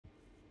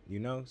you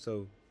know?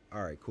 So,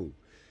 all right, cool.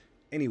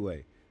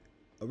 Anyway,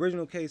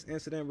 original case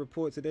incident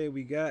report today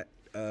we got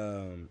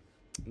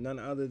none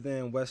other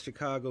than West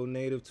Chicago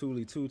native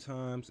Tooley 2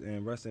 times,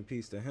 and rest in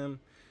peace to him.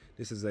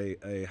 This is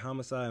a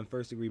homicide and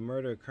first degree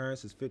murder.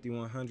 Occurrence is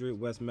 5100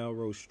 West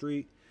Melrose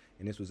Street,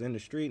 and this was in the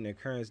street, and the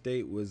occurrence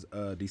date was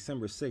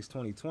December 6,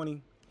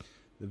 2020.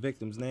 The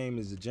victim's name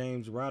is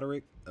James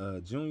Roderick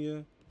Jr.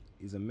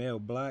 He's a male,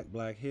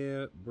 black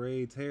hair,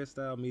 braids,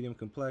 hairstyle, medium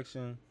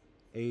complexion,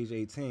 age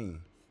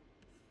 18.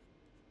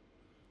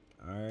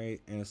 All right,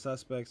 and the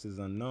suspects is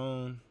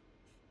unknown.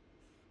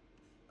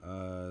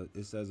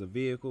 It says a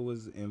vehicle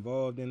was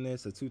involved in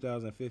this, a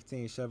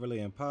 2015 Chevrolet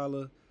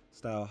Impala,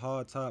 style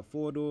hardtop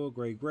 4-door,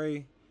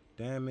 gray,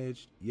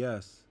 damaged,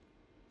 yes.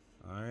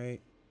 All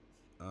right.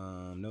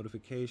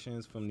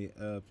 Notifications from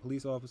the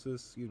police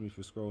officers, excuse me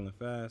for scrolling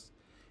fast.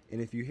 And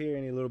if you hear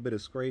any little bit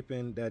of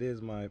scraping, that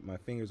is my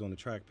fingers on the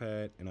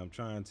trackpad, and I'm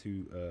trying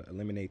to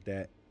eliminate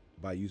that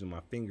by using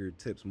my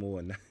fingertips more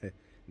and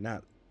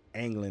not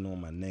angling on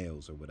my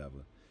nails or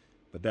whatever.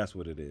 But that's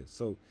what it is.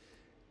 So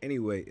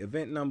anyway,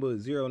 event number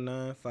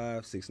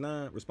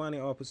 09569.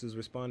 Responding officers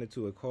responded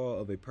to a call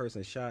of a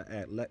person shot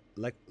at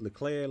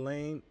LeClaire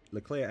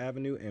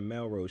Avenue and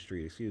Melrose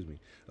Street, excuse me.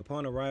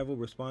 Upon arrival,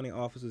 responding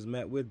officers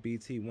met with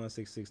BT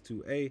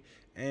 1662A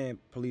and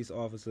police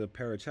officer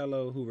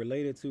Pericello, who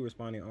related to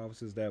responding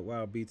officers that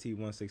while BT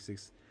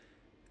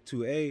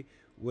 1662A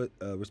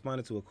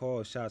responded to a call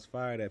of shots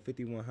fired at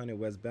 5100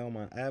 West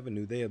Belmont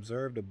Avenue, they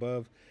observed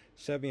above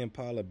Chevy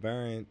Impala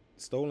bearing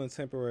stolen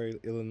temporary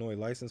Illinois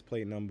license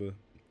plate number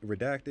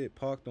redacted,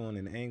 parked on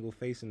an angle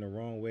facing the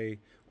wrong way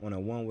on a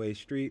one-way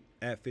street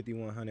at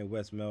 5100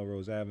 West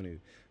Melrose Avenue.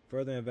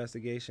 Further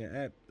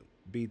investigation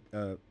BT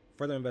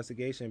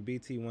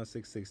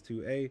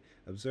 1662A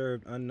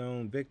observed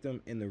unknown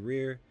victim in the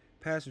rear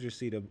passenger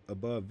seat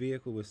above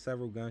vehicle with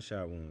several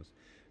gunshot wounds.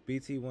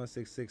 BT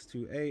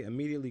 1662A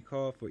immediately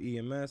called for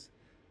EMS.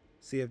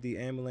 CFD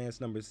ambulance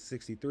number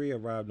 63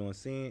 arrived on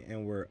scene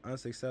and were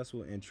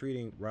unsuccessful in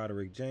treating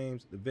Roderick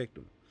James, the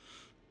victim.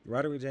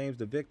 Roderick James,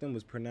 the victim,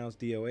 was pronounced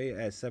DOA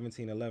at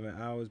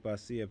 1711 hours by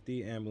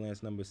CFD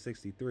ambulance number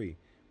 63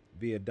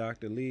 via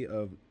Dr. Lee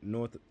of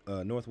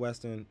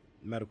Northwestern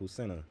Medical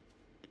Center.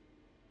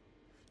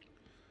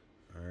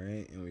 All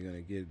right, and we're going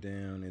to get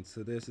down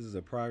into this. This is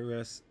a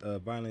progress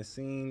violent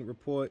scene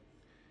report.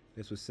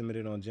 This was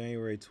submitted on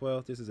January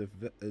 12th. This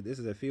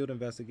is a field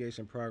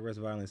investigation progress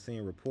violent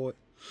scene report,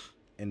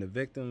 and the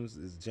victims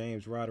is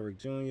James Roderick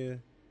Jr.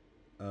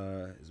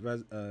 His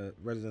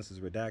residence is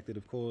redacted,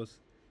 of course.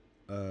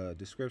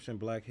 Description: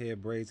 black hair,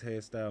 braids,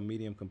 hairstyle,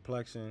 medium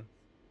complexion.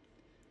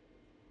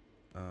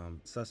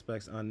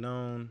 Suspects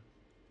unknown.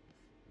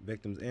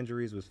 Victim's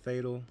injuries was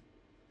fatal.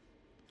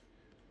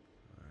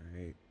 All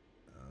right.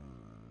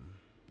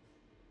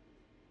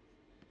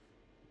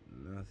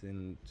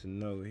 Nothing to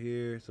note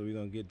here, so we're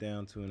gonna get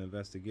down to an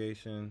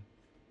investigation.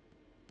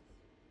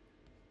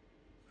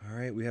 All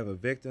right, we have a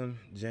victim,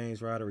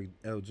 James Roderick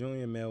L.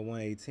 Jr., male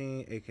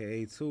 118,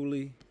 aka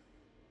Tooley.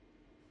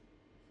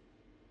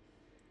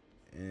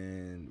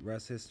 And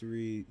rest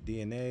history: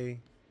 DNA,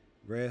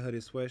 red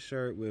hooded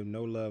sweatshirt with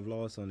no love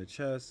lost on the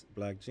chest,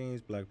 black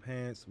jeans, black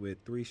pants with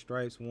 3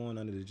 stripes worn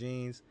under the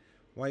jeans,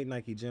 white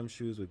Nike gym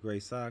shoes with gray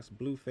socks,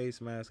 blue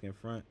face mask in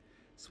front,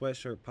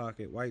 sweatshirt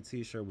pocket, white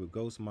t-shirt with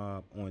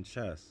Ghostmobb on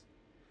chest,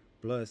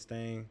 blood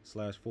stain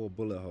 / 4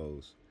 bullet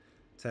holes,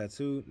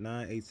 tattoo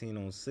 9/18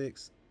 on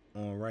 6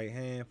 on right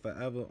hand,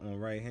 forever on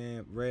right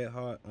hand, red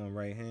heart on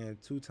right hand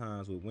 2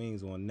 times with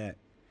wings on neck.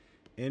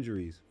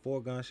 Injuries: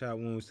 4 gunshot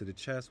wounds to the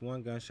chest,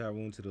 1 gunshot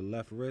wound to the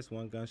left wrist,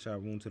 1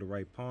 gunshot wound to the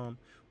right palm,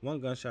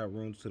 1 gunshot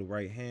wound to the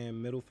right hand,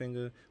 middle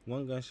finger,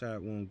 1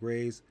 gunshot wound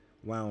grazed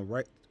wound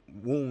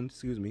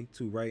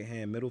to right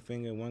hand, middle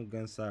finger, 1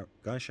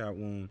 gunshot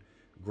wound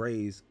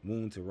grazed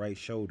wound to right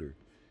shoulder.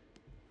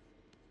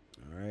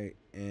 All right,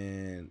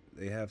 and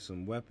they have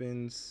some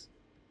weapons,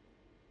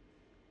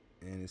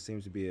 and it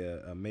seems to be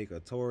a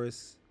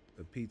Taurus,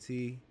 a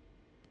PT,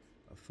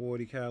 a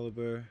 40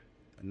 caliber,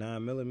 a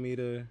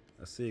 9mm,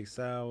 a Sig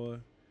Sauer,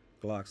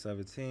 Glock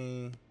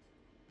 17.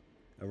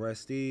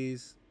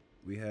 Arrestees: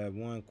 we have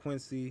 1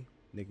 Quincy,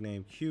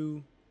 nicknamed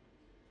Q,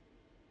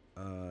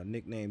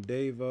 nicknamed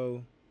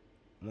Davo,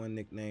 1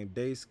 nicknamed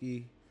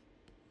Daysky,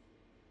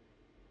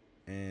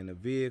 and the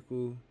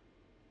vehicle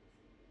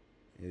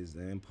is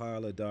the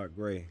Impala dark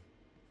gray.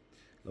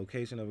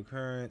 Location of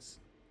occurrence: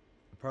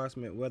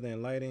 approximate weather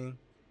and lighting,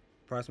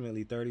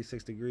 approximately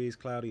 36 degrees,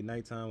 cloudy,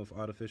 nighttime with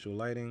artificial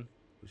lighting,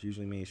 which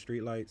usually means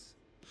street lights.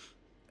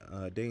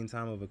 Date and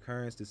time of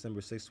occurrence: December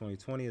 6,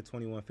 2020 at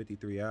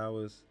 21:53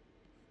 hours.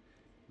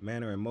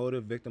 Manner and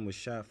motive: victim was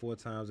shot 4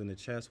 times in the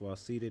chest while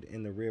seated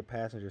in the rear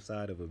passenger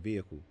side of a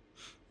vehicle.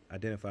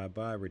 Identified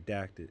by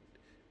redacted.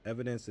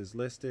 Evidence is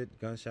listed.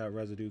 Gunshot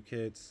residue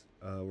kits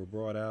were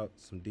brought out.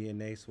 Some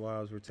DNA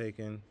swabs were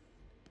taken.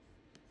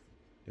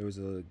 There was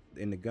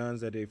in the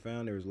guns that they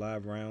found, there was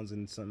live rounds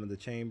in some of the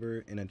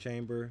chamber,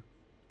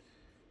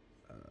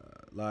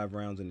 live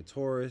rounds in the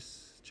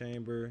Taurus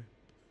chamber.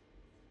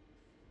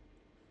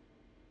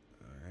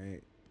 All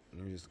right.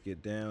 Let me just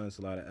get down. It's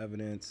a lot of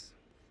evidence.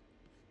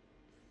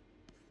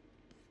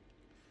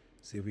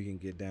 See if we can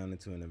get down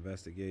into an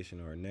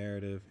investigation or a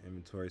narrative.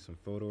 Inventory some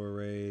photo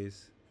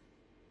arrays.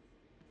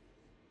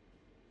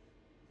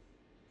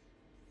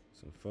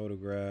 Some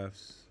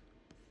photographs.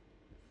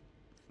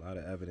 A lot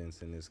of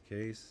evidence in this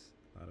case.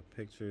 A lot of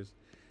pictures.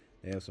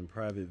 They have some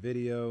private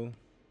video.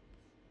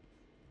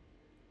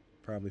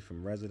 Probably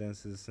from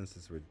residences since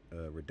it's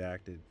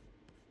redacted.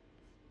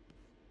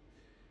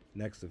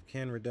 Next of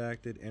kin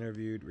redacted.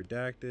 Interviewed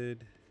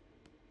redacted.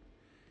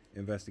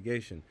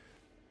 Investigation.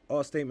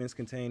 All statements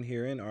contained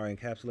herein are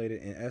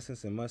encapsulated in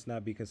essence and must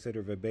not be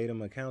considered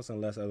verbatim accounts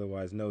unless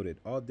otherwise noted.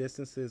 All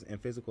distances and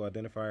physical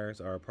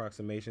identifiers are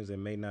approximations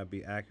and may not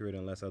be accurate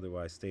unless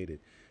otherwise stated.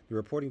 The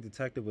reporting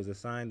detective was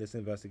assigned this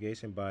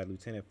investigation by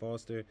Lieutenant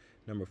Foster,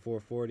 number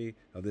 440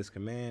 of this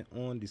command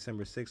on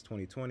December 6,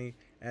 2020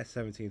 at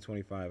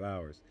 17:25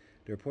 hours.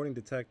 The reporting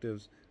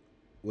detectives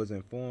was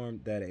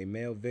informed that a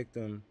male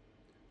victim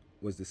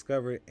was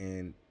discovered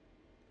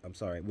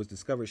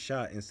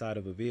shot inside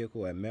of a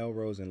vehicle at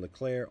Melrose and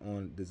Leclerc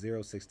on the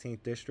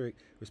 016th District,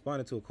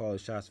 responded to a call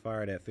of shots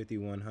fired at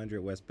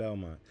 5100 West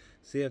Belmont.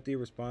 CFD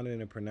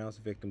responded and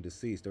pronounced the victim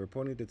deceased. The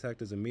reporting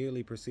detectives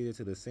immediately proceeded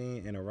to the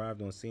scene and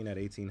arrived on scene at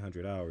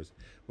 1800 hours.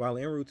 While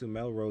en route to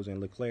Melrose and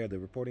Leclerc, the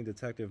reporting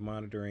detective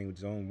monitoring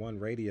Zone 1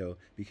 radio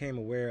became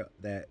aware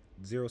that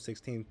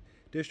 016th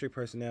District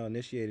personnel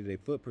initiated a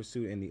foot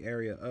pursuit in the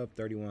area of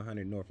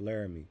 3100 North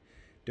Laramie.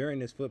 During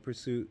this foot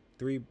pursuit,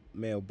 3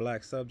 male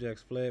black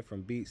subjects fled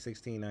from beat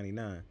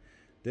 1699.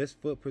 This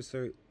foot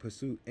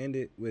pursuit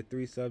ended with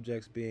 3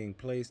 subjects being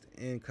placed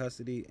in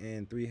custody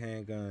and 3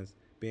 handguns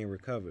being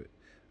recovered.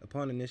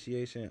 Upon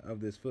initiation of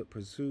this foot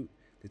pursuit,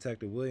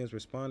 Detective Williams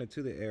responded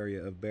to the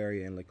area of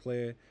Berry and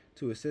Leclerc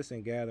to assist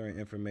in gathering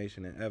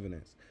information and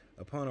evidence.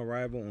 Upon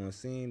arrival on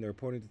scene, the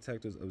reporting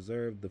detectives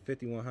observed the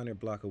 5100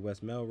 block of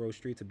West Melrose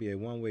Street to be a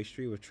one-way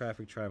street with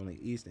traffic traveling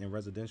east and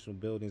residential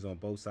buildings on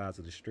both sides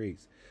of the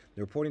streets.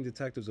 The reporting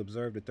detectives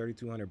observed the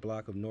 3200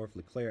 block of North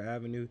Leclerc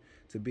Avenue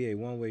to be a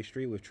one-way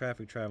street with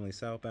traffic traveling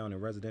southbound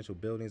and residential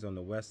buildings on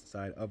the west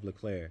side of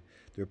Leclerc.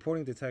 The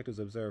reporting detectives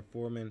observed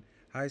Foreman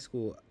High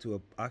School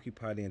to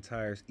occupy the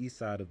entire east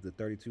side of the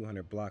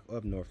 3200 block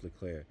of North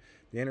Leclerc.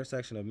 The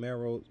intersection of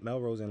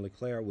Melrose and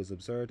Leclerc was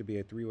observed to be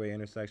a 3-way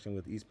intersection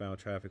with eastbound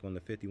traffic on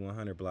the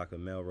 5100 block of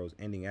Melrose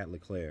ending at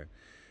Leclerc.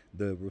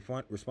 The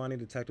responding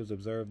detectives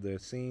observed the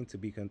scene to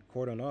be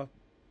cordoned off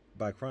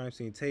by crime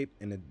scene tape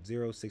in the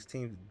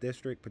 016th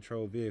District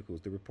patrol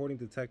vehicles. The reporting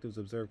detectives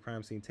observed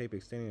crime scene tape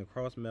extending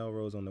across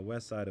Melrose on the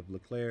west side of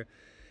Leclerc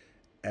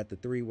at the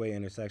 3-way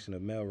intersection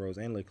of Melrose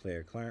and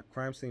Leclerc.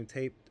 Crime scene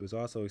tape was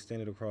also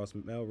extended across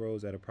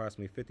Melrose at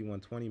approximately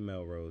 5120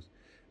 Melrose.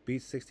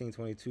 Beat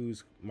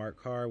 1622's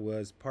marked car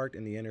was parked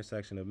in the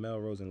intersection of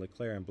Melrose and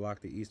Leclerc and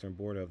blocked the eastern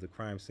border of the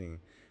crime scene.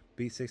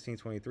 Beat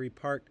 1623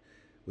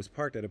 was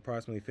parked at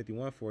approximately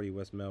 5140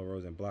 West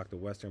Melrose and blocked the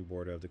western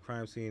border of the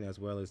crime scene as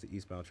well as the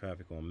eastbound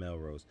traffic on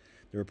Melrose.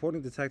 The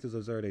reporting detectives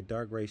observed a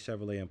dark gray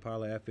Chevrolet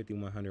Impala at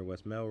 5100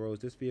 West Melrose.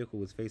 This vehicle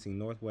was facing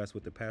northwest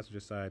with the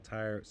passenger side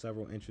tire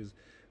several inches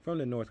from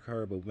the north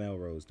curb of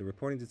Melrose. The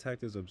reporting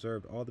detectives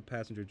observed all the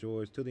passenger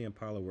doors to the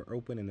Impala were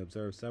open and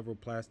observed several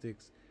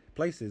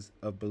places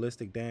of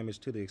ballistic damage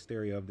to the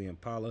exterior of the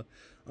Impala.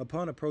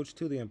 Upon approach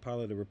to the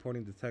Impala, the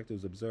reporting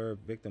detectives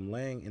observed victim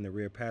laying in the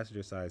rear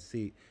passenger side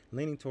seat,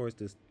 leaning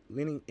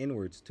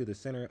inwards to the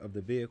center of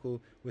the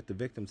vehicle with the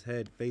victim's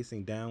head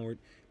facing downward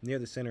near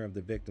the center of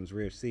the victim's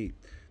rear seat.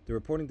 The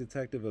reporting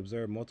detective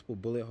observed multiple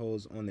bullet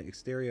holes on the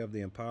exterior of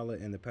the Impala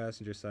and the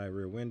passenger side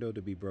rear window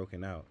to be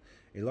broken out.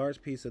 A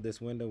large piece of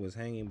this window was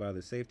hanging by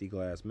the safety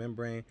glass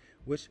membrane,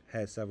 which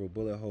had several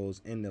bullet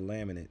holes in the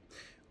laminate.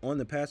 On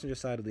the passenger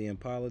side of the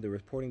Impala, the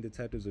reporting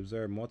detectives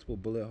observed multiple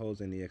bullet holes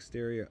in the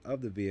exterior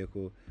of the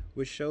vehicle,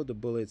 which showed the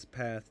bullet's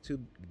path to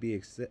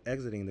be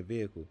exiting the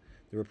vehicle.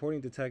 The reporting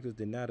detectives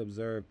did not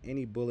observe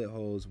any bullet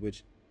holes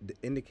which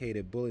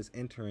indicated bullets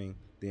entering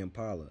the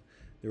Impala.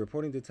 The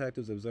reporting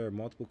detectives observed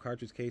multiple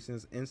cartridge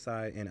casings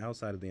inside and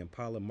outside of the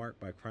Impala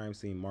marked by crime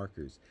scene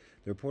markers.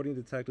 The reporting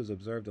detectives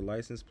observed the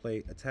license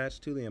plate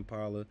attached to the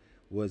Impala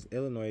was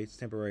Illinois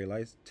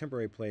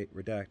temporary plate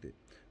redacted.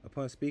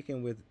 Upon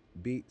speaking with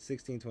Beat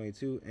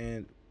 1622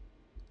 and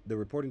the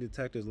reporting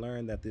detectives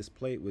learned that this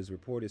plate was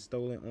reported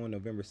stolen on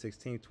November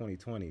 16,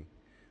 2020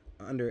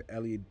 under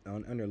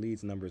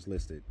leads numbers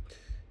listed.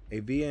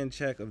 A VN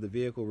check of the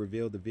vehicle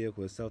revealed the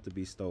vehicle itself to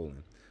be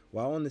stolen.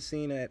 While on the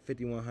scene at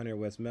 5100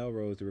 West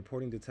Melrose, the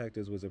reporting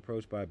detectives was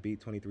approached by Beat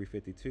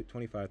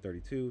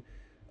 2532,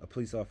 a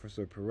police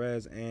officer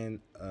Perez, and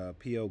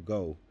PO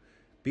Go.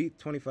 Beat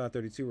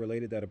 2532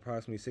 related that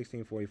approximately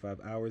 1645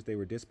 hours they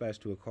were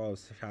dispatched to a call of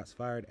shots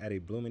fired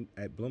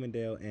at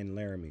Bloomingdale and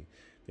Laramie.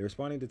 The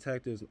responding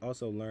detectives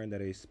also learned that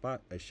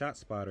a shot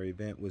spotter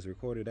event was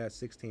recorded at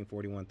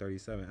 16:41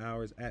 37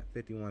 hours at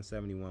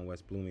 5171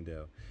 West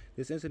Bloomingdale.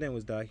 This incident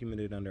was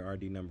documented under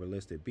RD number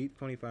listed. Beat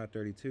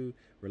 2532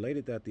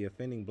 related that the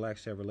offending black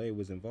Chevrolet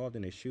was involved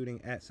in a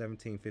shooting at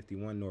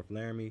 1751 North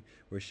Laramie,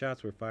 where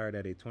shots were fired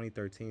at a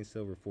 2013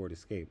 silver Ford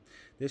Escape.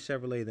 This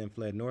Chevrolet then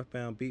fled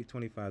northbound. Beat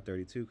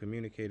 2532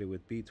 communicated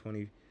with Beat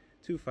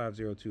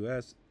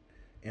 22502S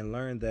and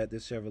learned that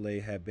this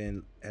Chevrolet had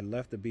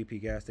left the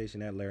BP gas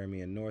station at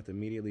Laramie and North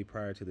immediately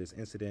prior to this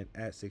incident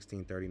at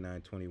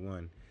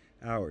 16:39:21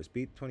 hours.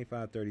 Beat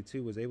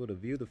 2532 was able to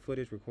view the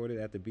footage recorded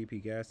at the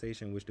BP gas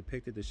station, which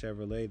depicted the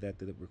Chevrolet that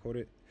the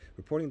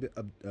reporting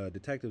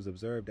detectives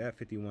observed at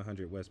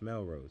 5100 West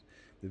Melrose.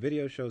 The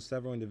video shows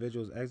several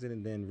individuals exit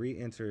and then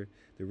re-enter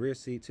the rear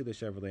seat to the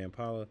Chevrolet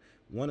Impala.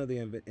 One of the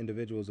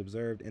individuals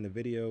observed in the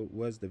video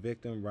was the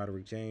victim,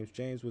 Roderick James.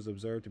 James was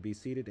observed to be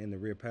seated in the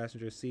rear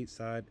passenger seat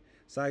side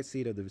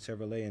seat of the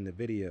Chevrolet in the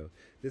video.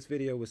 This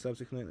video was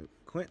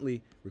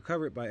subsequently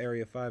recovered by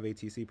Area 5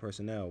 ATC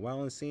personnel.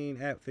 While on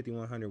scene at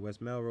 5100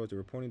 West Melrose, the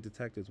reporting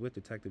detectives with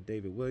Detective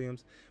David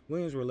Williams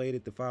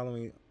related the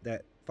following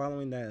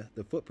that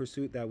the foot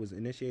pursuit that was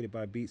initiated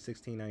by Beat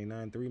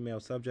 1699, 3 male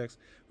subjects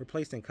were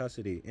placed in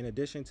custody. In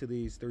addition to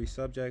these 3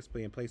 subjects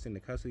being placed into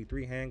custody,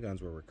 3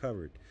 handguns were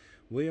recovered.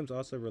 Williams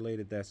also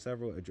related that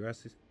several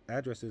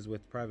addresses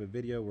with private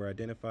video were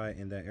identified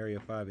and that Area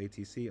 5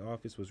 ATC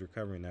office was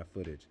recovering that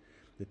footage.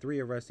 The 3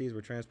 arrestees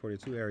were transported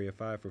to Area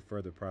 5 for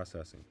further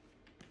processing.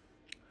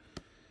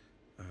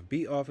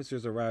 Beat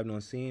officers arrived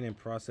on scene and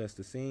processed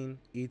the scene.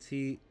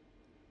 E.T.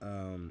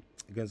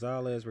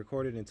 Gonzalez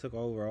recorded and took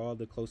over all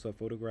the close-up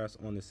photographs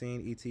on the scene.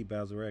 E.T.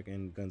 Balzarek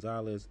and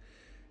Gonzalez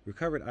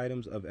recovered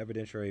items of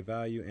evidentiary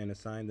value and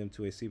assigned them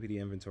to a CPD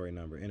inventory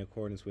number in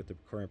accordance with the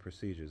current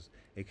procedures.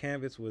 A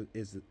canvass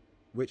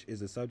which is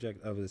the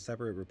subject of a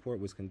separate report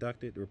was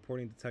conducted. The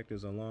reporting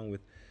detectives, along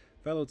with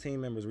fellow team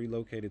members,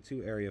 relocated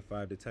to Area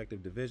 5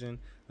 Detective Division.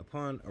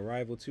 Upon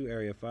arrival to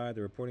Area 5,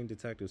 the reporting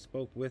detectives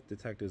spoke with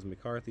Detectives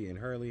McCarthy and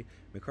Hurley.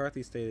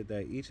 McCarthy stated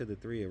that each of the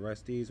 3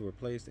 arrestees were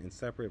placed in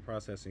separate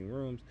processing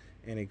rooms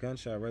and a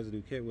gunshot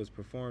residue kit was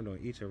performed on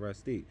each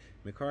arrestee.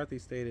 McCarthy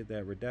stated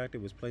that Redacted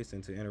was placed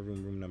into interview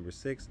room number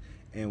 6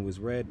 and was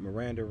read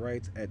Miranda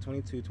rights at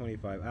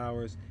 22:25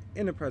 hours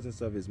in the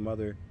presence of his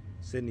mother,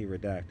 Sydney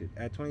Redacted.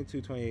 At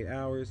 22:28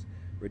 hours,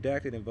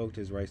 Redacted invoked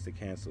his rights to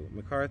cancel.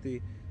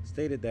 McCarthy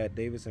stated that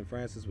Davison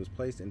Francis was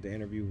placed into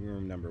interview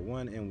room number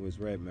 1 and was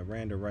read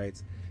Miranda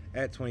rights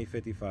at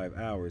 20:55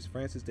 hours.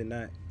 Francis did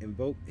not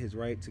invoke his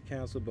right to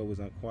counsel but was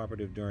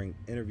uncooperative during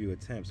interview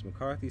attempts.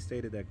 McCarthy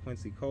stated that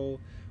Quincy Cole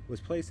was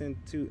placed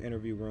into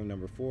interview room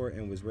number 4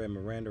 and was read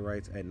Miranda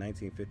rights at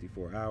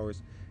 19:54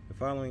 hours. The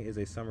following is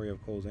a summary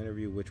of Cole's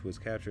interview, which was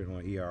captured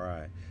on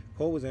ERI.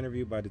 Cole was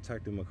interviewed by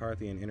Detective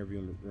McCarthy in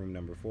interview room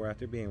number 4.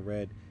 After being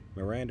read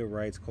Miranda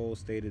rights, Cole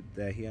stated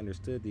that he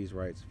understood these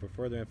rights. For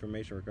further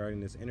information regarding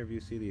this interview,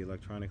 see the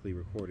electronically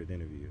recorded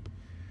interview.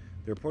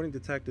 The reporting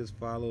detectives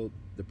followed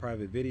the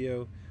private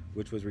video,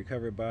 which was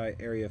recovered by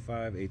Area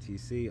 5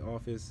 ATC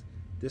office.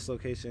 This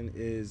location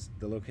is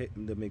the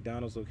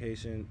McDonald's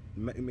location,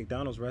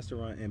 McDonald's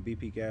restaurant and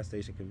BP gas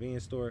station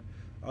convenience store.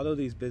 Although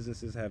these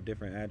businesses have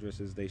different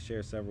addresses, they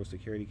share several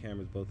security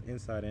cameras both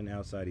inside and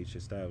outside each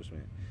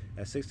establishment.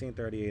 At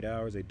 16:38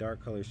 hours, a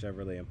dark-colored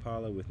Chevrolet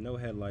Impala with no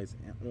headlights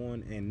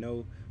on and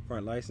no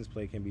front license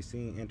plate can be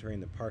seen entering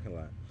the parking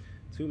lot.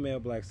 2 male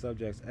black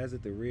subjects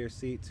exit the rear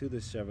seat to the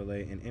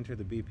Chevrolet and enter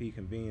the BP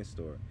convenience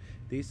store.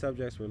 These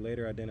subjects were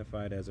later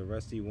identified as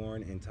arrestee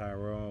Warren and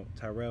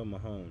Tyrell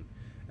Mahone.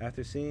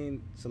 After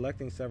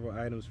selecting several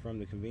items from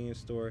the convenience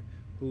store,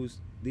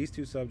 these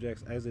 2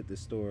 subjects exit the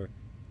store,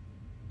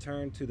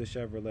 turn to the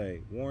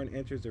Chevrolet. Warren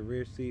enters the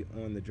rear seat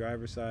on the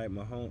driver's side.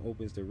 Mahone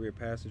opens the rear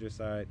passenger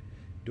side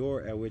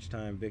door, at which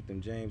time victim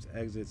James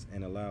exits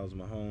and allows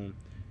Mahone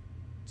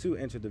to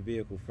enter the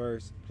vehicle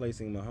first,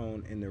 placing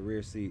Mahone in the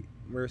rear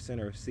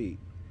center seat.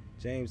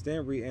 James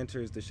then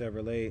re-enters the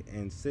Chevrolet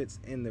and sits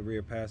in the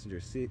rear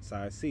passenger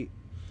side seat.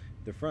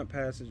 The front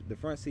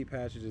seat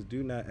passengers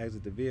do not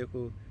exit the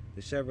vehicle.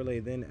 The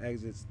Chevrolet then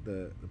exits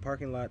the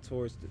parking lot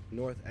towards the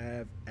North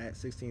Ave at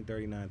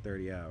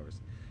 16:39:30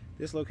 hours.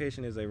 This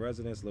location is a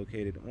residence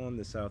located on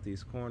the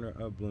southeast corner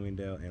of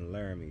Bloomingdale and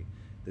Laramie.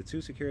 The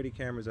 2 security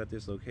cameras at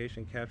this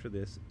location capture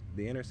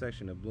the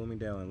intersection of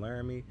Bloomingdale and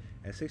Laramie.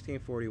 At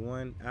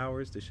 16:41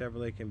 hours, the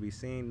Chevrolet can be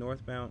seen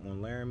northbound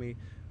on Laramie,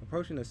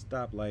 approaching a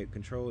stoplight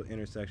controlled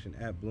intersection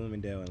at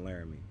Bloomingdale and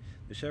Laramie.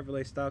 The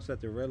Chevrolet stops at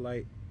the red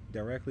light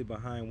directly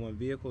behind one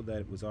vehicle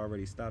that was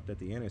already stopped at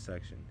the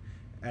intersection.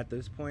 At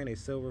this point, a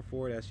silver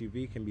Ford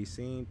SUV can be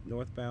seen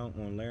northbound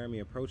on Laramie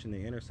approaching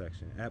the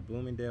intersection at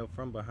Bloomingdale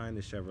from behind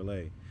the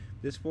Chevrolet.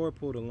 This Ford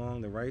pulled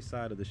along the right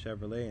side of the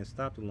Chevrolet and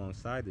stopped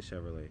alongside the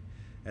Chevrolet.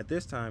 At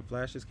this time,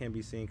 flashes can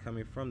be seen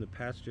coming from the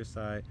passenger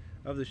side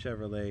of the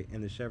Chevrolet,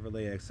 and the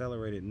Chevrolet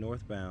accelerated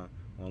northbound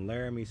on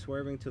Laramie,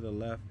 swerving to the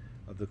left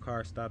of the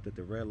car stopped at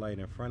the red light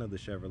in front of the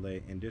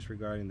Chevrolet and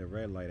disregarding the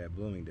red light at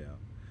Bloomingdale.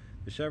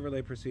 The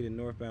Chevrolet proceeded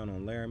northbound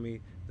on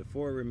Laramie. The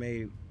Ford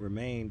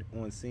remained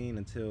on scene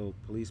until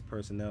police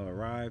personnel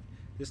arrived.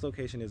 This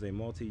location is a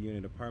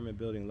multi-unit apartment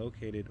building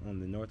located on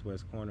the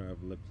northwest corner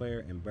of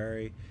LeClaire and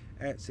Berry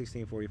at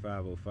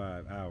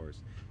 16:45:05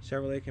 hours.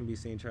 Chevrolet can be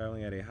seen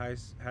traveling at a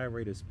high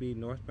rate of speed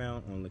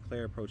northbound on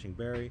LeClaire approaching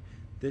Berry.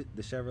 The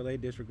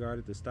Chevrolet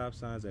disregarded the stop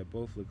signs at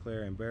both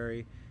LeClaire and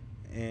Berry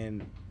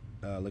and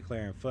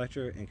LeClaire and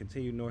Fletcher and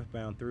continued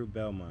northbound through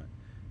Belmont.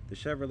 The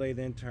Chevrolet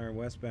then turned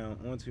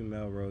westbound onto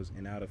Melrose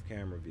and out of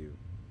camera view.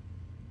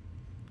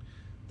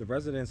 The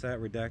residence at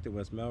redacted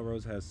West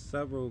Melrose has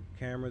several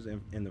cameras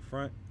in the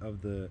front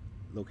of the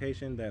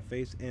location that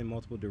face in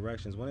multiple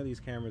directions. One of these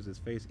cameras is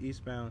faced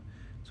eastbound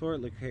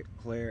toward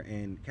LeClaire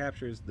and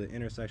captures the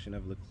intersection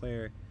of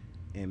LeClaire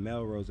and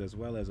Melrose, as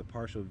well as a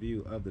partial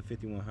view of the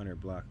 5100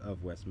 block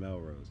of West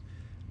Melrose.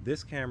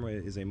 This camera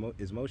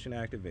is motion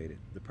activated.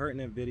 The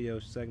pertinent video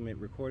segment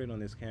recorded on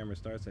this camera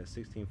starts at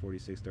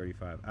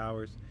 16:46:35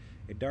 hours.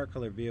 A dark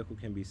colored vehicle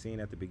can be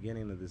seen at the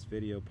beginning of this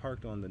video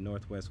parked on the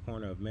northwest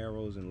corner of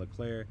Melrose and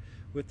LeClaire,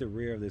 with the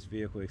rear of this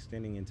vehicle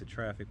extending into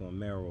traffic on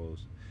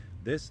Melrose.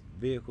 This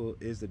vehicle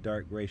is the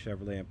dark gray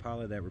Chevrolet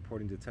Impala that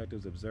reporting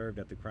detectives observed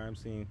at the crime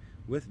scene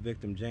with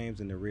victim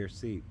James in the rear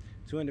seat.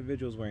 Two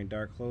individuals wearing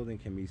dark clothing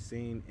can be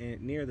seen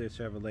near the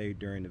Chevrolet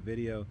during the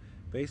video.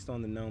 Based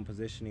on the known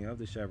positioning of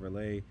the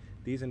Chevrolet,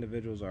 these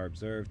individuals are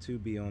observed to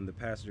be on the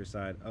passenger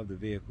side of the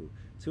vehicle.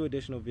 Two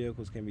additional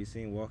vehicles can be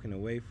seen walking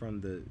away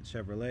from the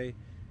Chevrolet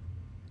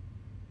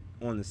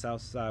on the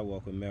south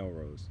sidewalk of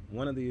Melrose.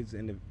 One of these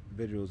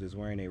individuals is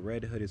wearing a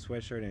red hooded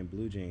sweatshirt and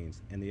blue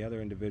jeans, and the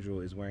other individual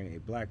is wearing a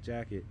black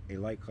jacket, a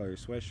light colored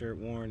sweatshirt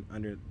worn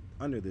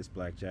under this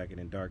black jacket,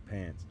 and dark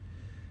pants.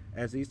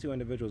 As these two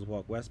individuals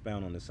walk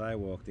westbound on the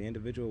sidewalk, the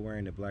individual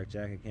wearing the black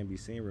jacket can be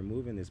seen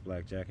removing this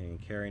black jacket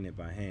and carrying it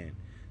by hand.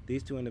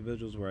 These two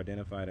individuals were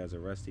identified as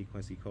arrestee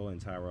Quincy Cole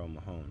and Tyrell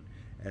Mahone.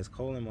 As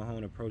Cole and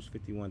Mahone approached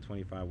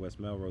 5125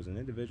 West Melrose, an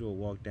individual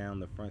walked down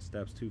the front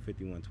steps to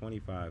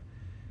 5125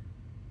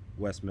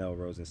 West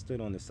Melrose and stood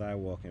on the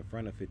sidewalk in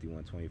front of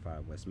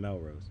 5125 West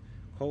Melrose.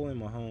 Cole and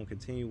Mahone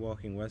continued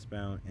walking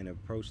westbound and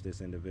approached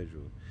this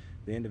individual.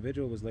 The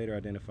individual was later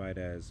identified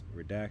as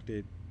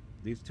redacted.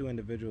 These two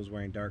individuals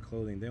wearing dark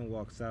clothing then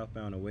walked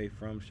southbound away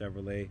from the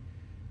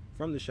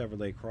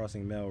Chevrolet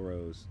crossing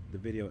Melrose. The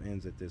video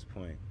ends at this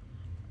point.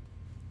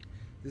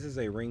 This is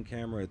a ring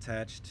camera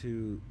attached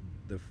to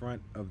the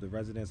front of the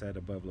residence at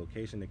above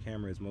location. The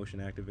camera is motion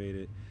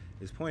activated,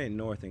 is pointed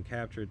north and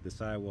captured the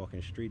sidewalk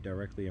and street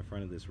directly in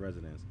front of this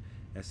residence.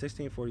 At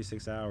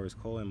 16:46 hours,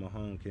 Cole and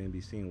Mahone can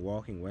be seen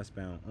walking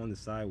westbound on the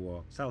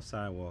south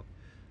sidewalk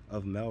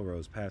of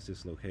Melrose past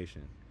this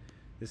location.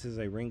 This is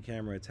a ring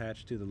camera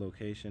attached to the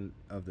location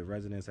of the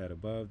residence at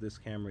above. This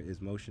camera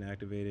is motion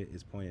activated,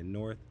 is pointed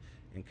north,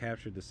 and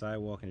captured the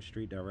sidewalk and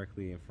street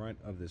directly in front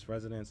of this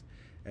residence.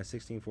 At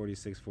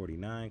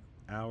 16:46:49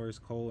 hours,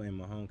 Cole and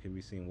Mahone can be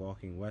seen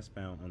walking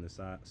westbound on the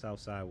south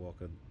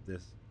sidewalk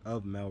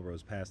of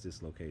Melrose past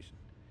this location.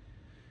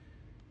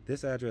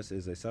 This address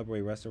is a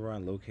Subway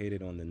restaurant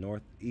located on the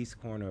northeast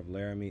corner of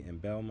Laramie and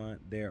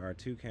Belmont. There are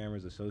two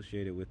cameras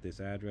associated with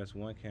this address.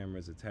 One camera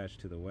is attached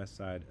to the west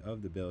side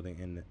of the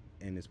building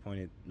and is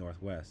pointed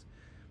northwest.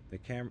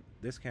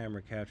 This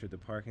camera captured the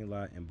parking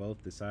lot and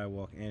both the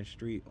sidewalk and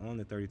street on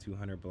the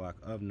 3200 block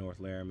of North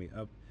Laramie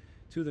up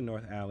to the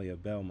north alley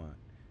of Belmont.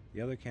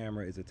 The other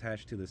camera is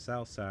attached to the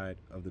south side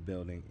of the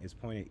building, is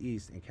pointed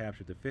east, and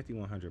captured the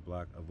 5100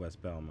 block of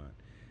West Belmont.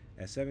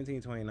 At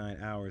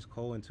 17:29 hours,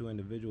 Cole and two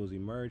individuals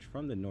emerged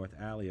from the north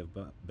alley of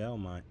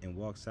Belmont and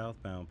walked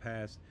southbound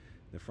past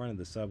the front of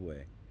the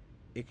subway.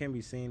 It can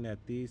be seen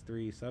that these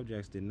three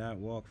subjects did not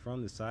walk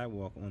from the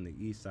sidewalk on the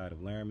east side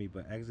of Laramie,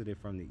 but exited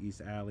from the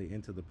east alley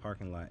into the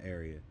parking lot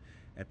area.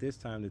 At this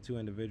time, the two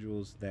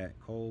individuals that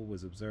Cole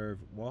was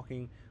observed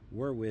walking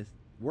were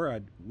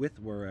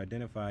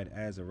identified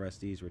as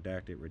arrestees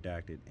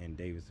redacted, and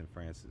Davis and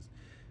Francis.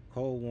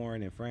 Cole,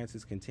 Warren, and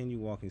Francis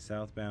continued walking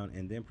southbound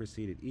and then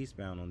proceeded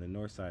eastbound on the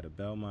north side of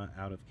Belmont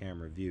out of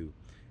camera view.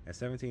 At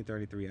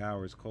 17:33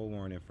 hours, Cole,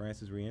 Warren, and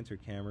Francis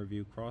re-entered camera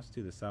view, crossed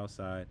to the south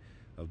side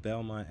of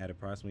Belmont at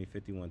approximately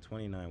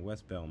 5129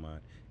 West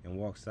Belmont, and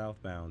walked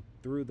southbound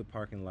through the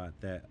parking lot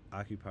that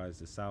occupies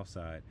the south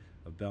side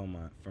of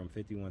Belmont from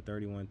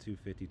 5131 to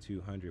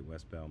 5200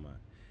 West Belmont.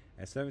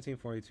 At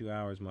 17:42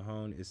 hours,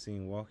 Mahone is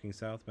seen walking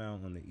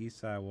southbound on the east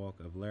sidewalk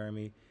of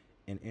Laramie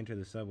and entered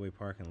the subway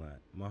parking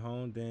lot.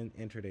 Mahone then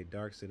entered a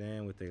dark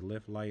sedan with a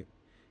lift light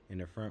in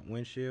the front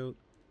windshield.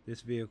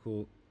 This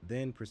vehicle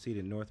then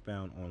proceeded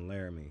northbound on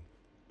Laramie.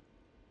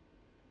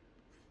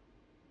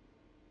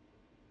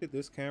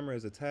 This camera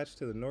is attached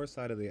to the north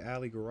side of the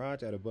alley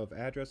garage at above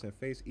address and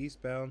face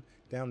eastbound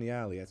down the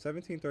alley. At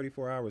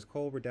 17:34 hours,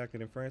 Cole,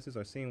 redacted, and Francis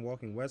are seen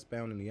walking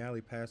westbound in the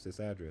alley past this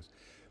address.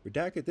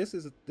 Redacted,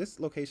 this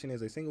location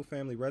is a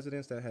single-family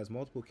residence that has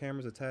multiple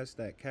cameras attached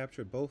that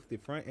capture both the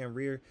front and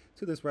rear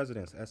to this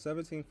residence. At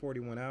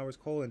 17:41 hours,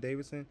 Cole and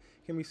Davidson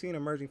can be seen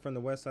emerging from the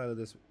west side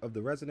of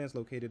the residence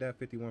located at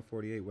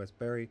 5148 West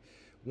Berry.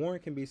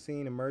 Warren can be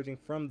seen emerging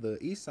from the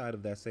east side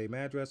of that same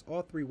address.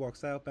 All three walk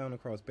southbound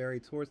across Berry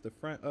towards the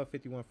front of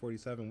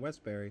 5147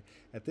 West Berry.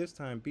 At this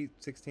time, Beat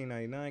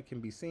 1699 can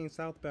be seen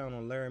southbound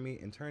on Laramie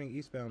and turning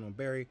eastbound on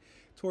Berry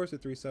towards the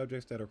three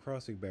subjects that are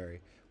crossing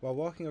Berry. While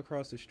walking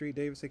across the street,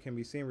 Davidson can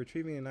be seen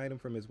retrieving an item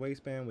from his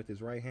waistband with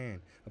his right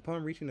hand.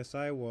 Upon reaching the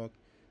sidewalk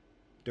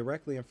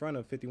directly in front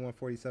of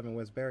 5147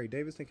 West Berry,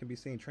 Davidson can be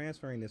seen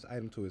transferring this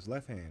item to his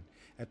left hand.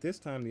 At this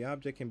time, the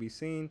object can be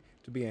seen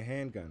to be a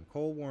handgun.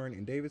 Cole, Warren,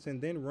 and Davidson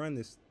then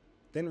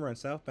run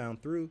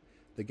southbound through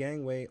the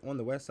gangway on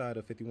the west side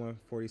of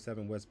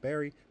 5147 West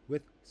Berry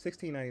with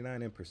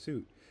 1699 in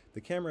pursuit.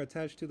 The camera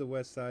attached to the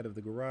west side of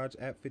the garage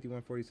at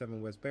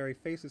 5147 West Berry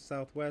faces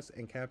southwest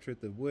and captured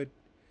the wood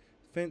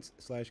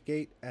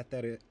fence/gate at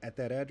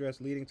that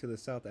address leading to the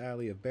south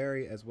alley of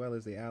Berry, as well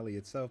as the alley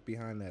itself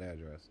behind that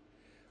address.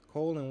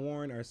 Cole and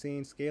Warren are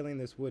seen scaling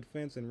this wood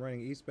fence and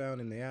running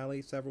eastbound in the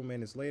alley. Several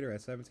minutes later,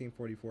 at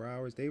 17:44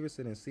 hours,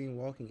 Davidson is seen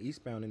walking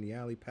eastbound in the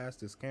alley past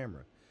this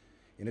camera.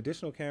 An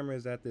additional camera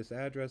is at this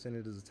address, and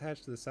it is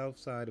attached to the south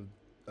side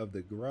of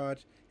the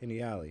garage in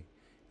the alley.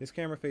 This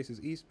camera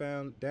faces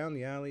eastbound down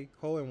the alley.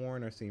 Cole and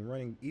Warren are seen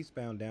running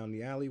eastbound down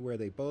the alley, where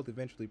they both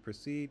eventually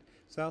proceed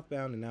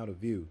southbound and out of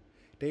view.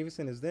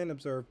 Davidson is then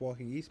observed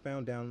walking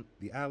eastbound down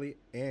the alley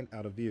and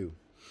out of view.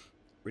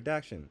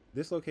 Redaction.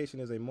 This location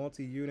is a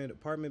multi-unit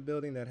apartment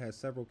building that has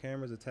several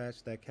cameras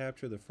attached that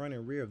capture the front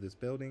and rear of this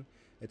building.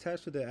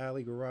 Attached to the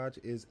alley garage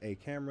is a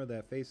camera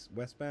that faces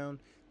westbound.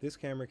 This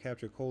camera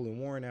captured Cole and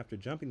Warren after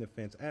jumping the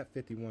fence at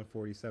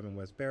 5147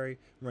 West Berry,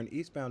 run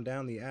eastbound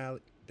down the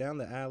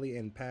alley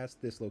and past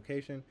this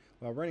location.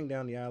 While running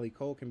down the alley,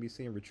 Cole can be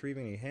seen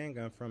retrieving a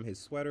handgun from his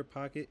sweater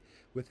pocket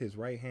with his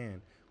right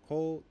hand.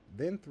 Cole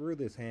then threw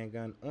this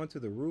handgun onto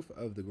the roof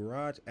of the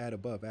garage at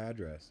above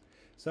address.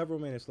 Several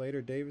minutes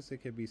later, Davidson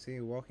can be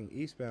seen walking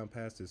eastbound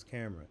past his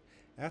camera.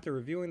 After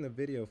reviewing the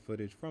video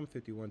footage from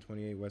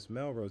 5128 West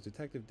Melrose,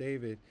 Detective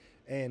David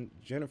and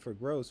Jennifer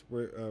Gross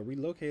were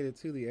relocated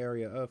to the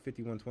area of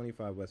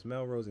 5125 West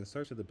Melrose in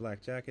search of the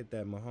black jacket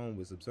that Mahone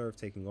was observed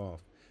taking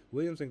off.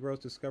 Williams and Gross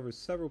discovered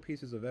several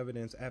pieces of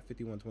evidence at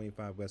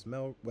 5125 West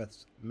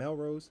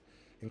Melrose,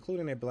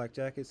 including a black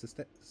jacket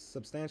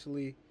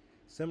substantially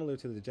similar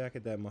to the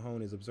jacket that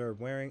Mahone is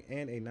observed wearing,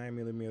 and a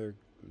 9mm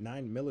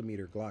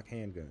Glock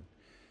handgun.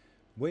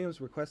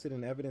 Williams requested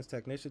an evidence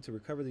technician to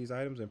recover these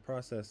items and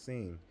process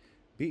scene.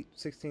 Beat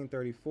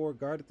 1634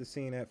 guarded the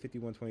scene at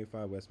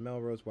 5125 West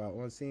Melrose. While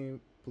on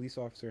scene, police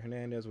officer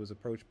Hernandez was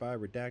approached by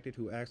Redacted,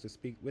 who asked to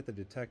speak with the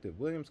detective.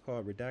 Williams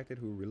called Redacted,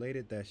 who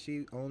related that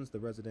she owns the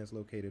residence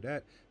located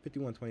at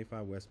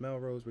 5125 West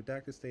Melrose.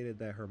 Redacted stated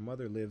that her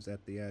mother lives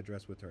at the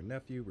address with her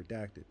nephew.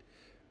 Redacted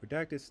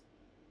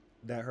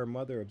that her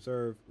mother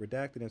observed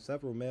Redacted and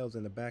several males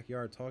in the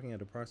backyard talking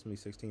at approximately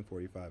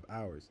 16:45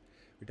 hours.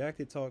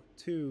 Redacted talked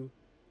to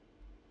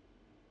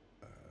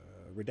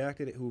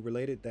Redacted, who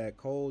related that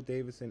Cole,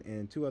 Davidson,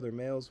 and two other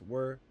males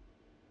were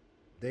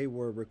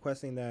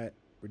requesting that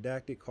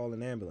Redacted call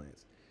an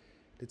ambulance.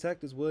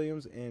 Detectives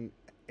Williams and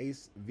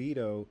Ace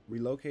Vito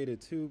relocated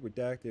to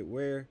Redacted,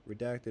 where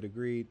Redacted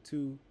agreed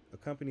to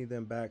accompany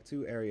them back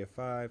to Area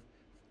 5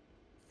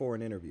 for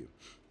an interview.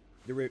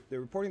 The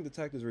reporting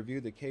detectives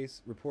reviewed the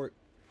case report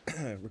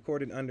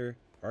recorded under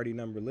party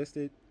number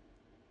listed.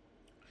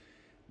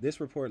 This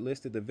report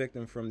listed the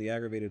victim from the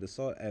aggravated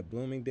assault at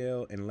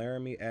Bloomingdale and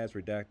Laramie as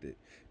Redacted.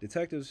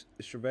 Detectives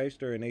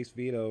Sylvester and Ace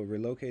Vito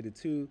relocated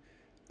to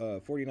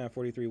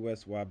 4943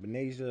 West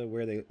Wabanesia,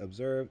 where they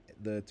observed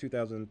the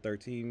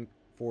 2013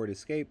 Ford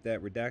Escape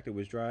that Redacted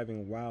was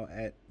driving while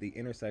at the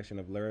intersection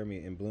of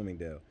Laramie and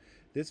Bloomingdale.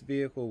 This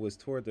vehicle was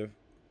towed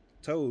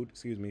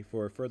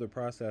for further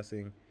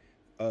processing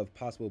of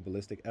possible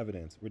ballistic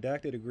evidence.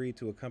 Redacted agreed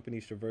to accompany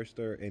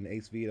Sylvester and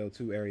Ace Vito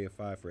to Area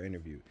 5 for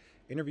interview.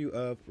 Interview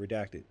of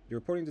Redacted. The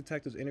reporting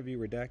detectives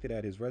interviewed Redacted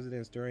at his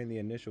residence during the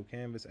initial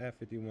canvass at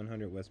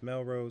 5100 West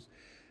Melrose.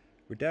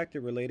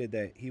 Redacted related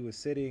that he was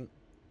sitting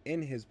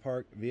in his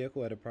parked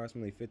vehicle at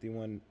approximately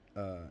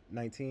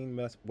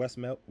 5119 West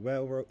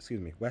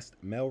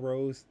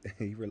Melrose.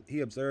 He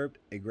observed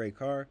a gray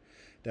car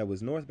that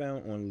was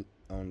northbound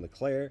on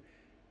LeClaire,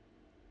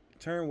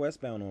 turn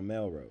westbound on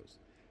Melrose.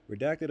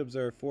 Redacted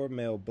observed four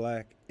male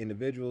black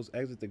individuals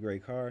exit the gray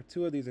car.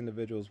 Two of these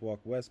individuals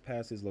walked west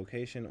past his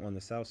location on the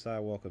south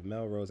sidewalk of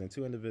Melrose, and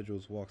two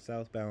individuals walked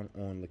southbound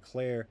on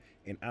LeClaire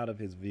and out of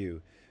his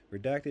view.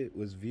 Redacted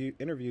was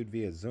interviewed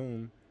via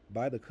Zoom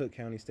by the Cook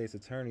County State's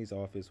Attorney's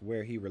Office,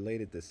 where he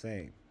related the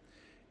same.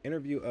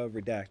 Interview of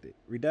Redacted.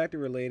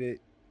 Redacted related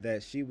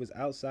that she was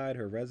outside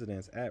her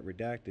residence at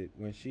Redacted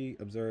when she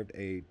observed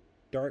a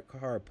dark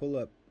car pull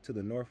up to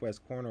the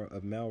northwest corner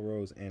of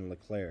Melrose and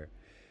LeClaire.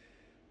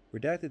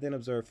 Redacted then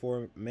observed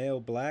four male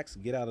blacks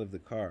get out of the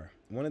car.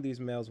 One of these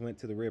males went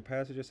to the rear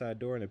passenger side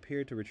door and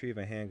appeared to retrieve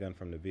a handgun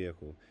from the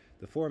vehicle.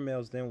 The four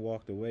males then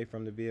walked away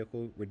from the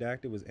vehicle.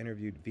 Redacted was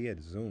interviewed via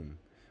Zoom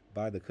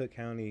by the Cook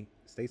County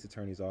State's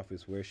Attorney's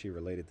Office, where she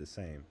related the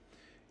same.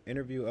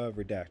 Interview of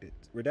Redacted.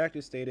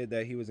 Redacted stated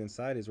that he was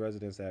inside his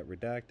residence at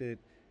Redacted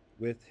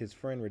with his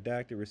friend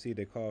Redacted, received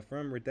a call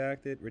from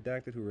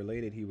Redacted who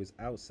related he was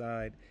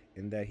outside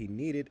and that he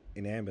needed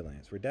an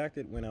ambulance.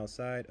 Redacted went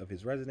outside of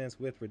his residence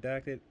with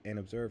Redacted and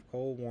observed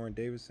Cole, Warren,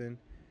 Davison,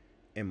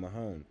 and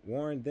Mahone.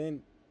 Warren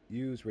then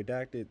used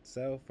Redacted's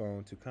cell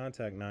phone to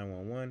contact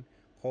 911.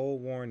 Cole,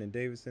 Warren, and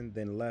Davison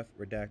then left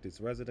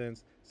Redacted's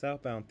residence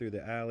southbound through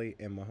the alley,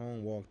 and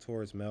Mahone walked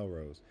towards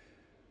Melrose.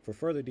 For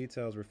further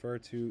details, refer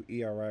to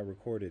ERI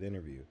recorded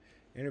interview.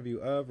 Interview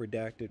of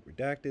Redacted.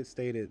 Redacted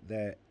stated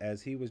that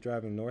as he was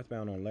driving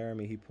northbound on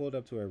Laramie, he pulled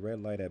up to a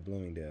red light at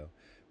Bloomingdale.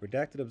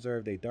 Redacted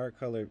observed a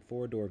dark-colored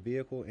four-door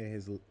vehicle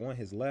on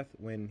his left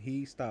when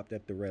he stopped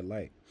at the red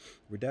light.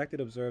 Redacted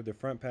observed the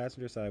front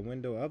passenger side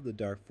window of the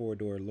dark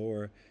four-door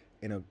lower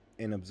and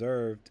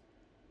observed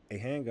a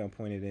handgun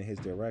pointed in his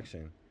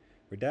direction.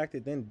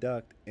 Redacted then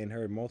ducked and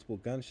heard multiple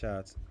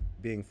gunshots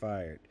being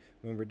fired.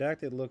 When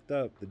Redacted looked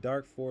up, the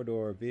dark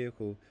four-door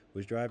vehicle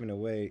was driving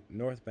away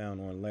northbound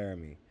on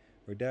Laramie.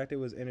 Redacted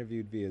was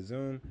interviewed via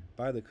Zoom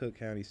by the Cook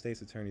County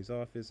State's Attorney's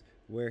Office,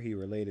 where he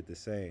related the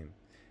same.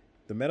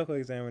 The medical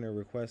examiner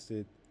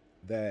requested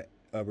the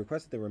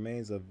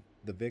remains of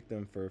the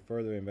victim for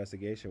further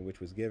investigation,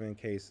 which was given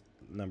case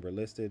number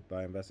listed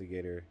by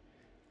investigator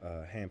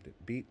Hampton.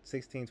 Beat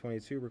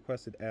 1622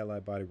 requested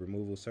allied body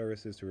removal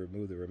services to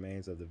remove the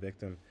remains of the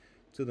victim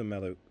to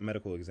the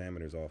medical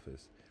examiner's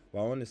office.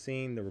 While on the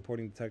scene, the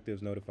reporting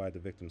detectives notified the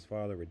victim's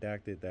father,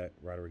 Redacted, that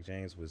Roderick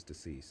James was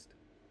deceased.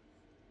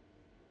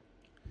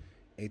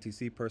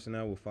 ATC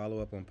personnel will follow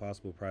up on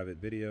possible private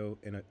video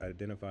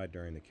identified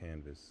during the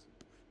canvass.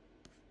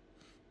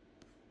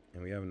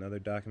 And we have another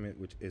document,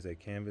 which is a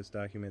canvass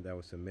document that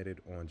was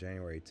submitted on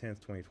January 10th,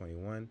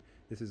 2021.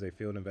 This is a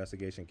field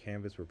investigation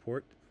canvass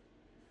report.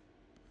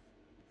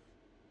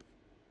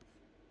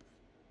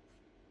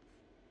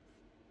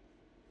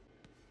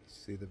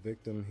 See the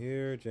victim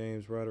here,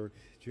 James Roderick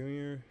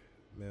Jr.,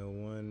 male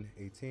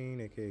 118,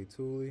 aka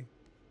Tooly.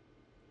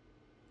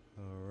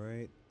 All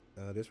right.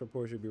 This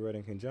report should be read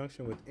in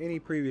conjunction with any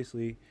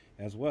previously,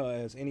 as well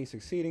as any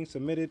succeeding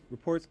submitted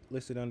reports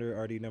listed under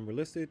RD number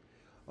listed.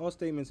 All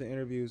statements and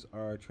interviews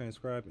are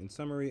transcribed in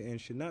summary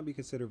and should not be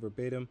considered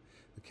verbatim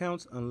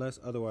accounts unless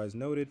otherwise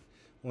noted.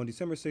 On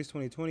December 6,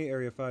 2020,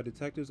 Area 5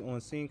 detectives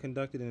on scene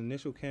conducted an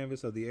initial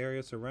canvass of the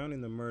area surrounding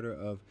the murder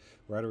of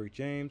Roderick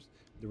James,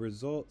 the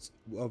results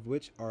of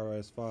which are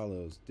as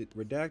follows.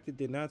 Redacted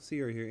did not see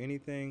or hear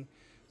anything.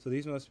 So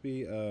these must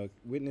be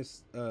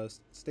witness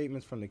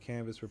statements from the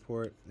canvass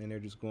report, and they're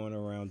just going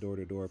around door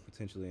to door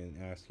potentially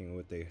and asking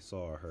what they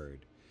saw or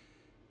heard.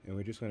 And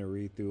we're just going to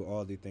read through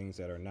all the things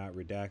that are not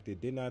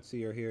redacted. Did not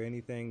see or hear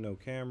anything. No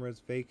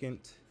cameras.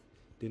 Vacant.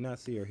 Did not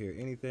see or hear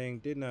anything.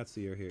 Did not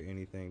see or hear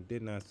anything.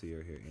 Did not see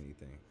or hear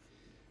anything.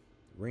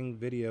 Ring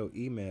video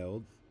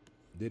emailed.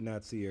 Did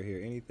not see or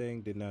hear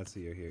anything. Did not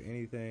see or hear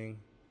anything.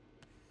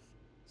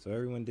 So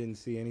everyone didn't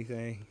see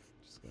anything.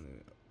 Just going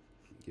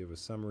to give a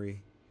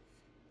summary.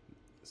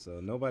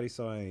 So nobody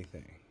saw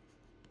anything,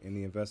 and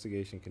the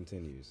investigation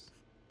continues.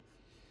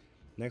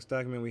 Next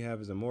document we have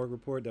is a morgue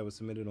report that was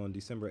submitted on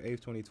December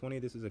 8th, 2020.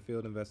 This is a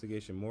field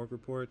investigation morgue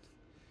report.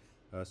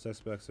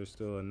 Suspects are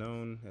still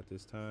unknown at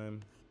this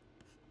time.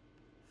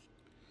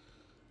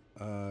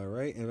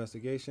 Right,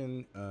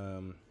 investigation.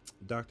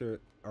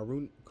 Dr.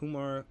 Arun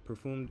Kumar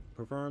performed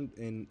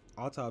an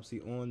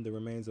autopsy on the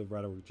remains of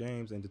Roderick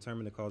James and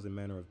determined the cause and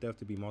manner of death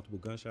to be multiple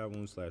gunshot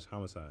wounds /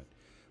 homicide.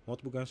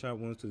 Multiple gunshot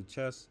wounds to the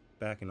chest,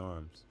 back, and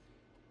arms.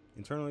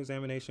 Internal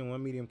examination,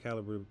 1 medium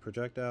caliber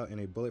projectile and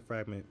a bullet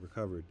fragment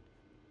recovered.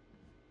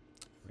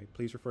 Right,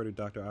 please refer to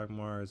Dr.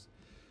 Akmar's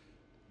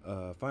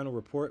final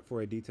report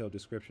for a detailed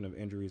description of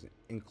injuries,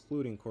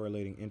 including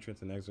correlating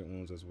entrance and exit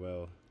wounds, as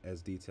well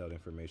as detailed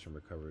information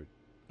recovered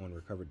on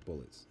recovered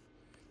bullets.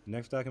 The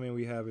next document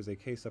we have is a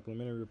case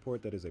supplementary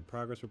report that is a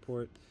progress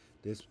report.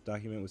 This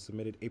document was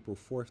submitted April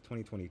 4th,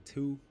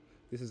 2022.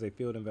 This is a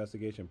field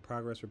investigation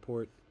progress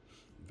report.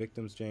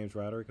 Victims James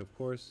Roderick, of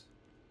course.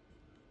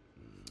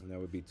 And that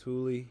would be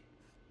Tooly.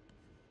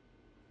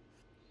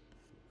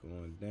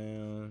 Going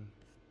down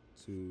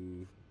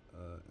to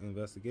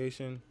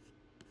investigation.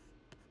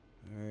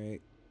 All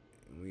right.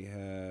 And we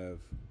have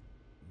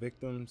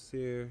victims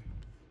here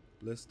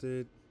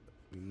listed.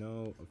 We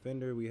know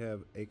offender. We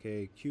have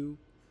AKQ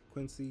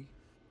Quincy.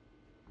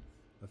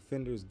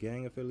 Offender's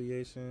gang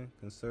affiliation,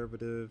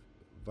 conservative,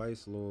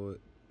 vice lord,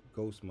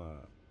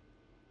 Ghostmobb.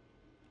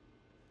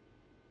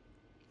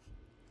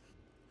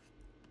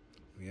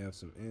 We have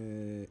some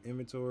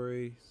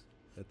inventories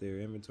that they're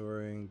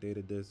inventorying,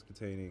 data disks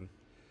containing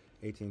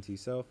AT&T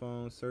cell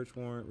phones, search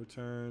warrant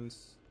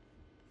returns,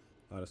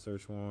 a lot of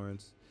search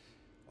warrants.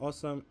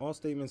 All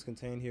statements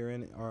contained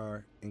herein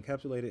are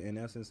encapsulated in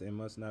essence and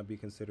must not be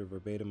considered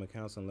verbatim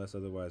accounts unless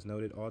otherwise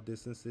noted. All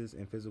distances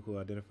and physical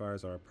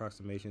identifiers are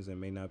approximations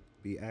and may not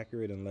be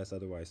accurate unless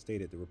otherwise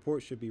stated. The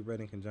report should be read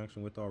in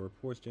conjunction with all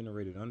reports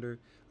generated under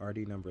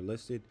RD number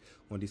listed.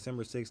 On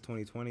December 6,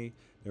 2020,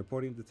 the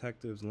reporting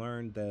detectives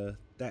learned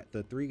that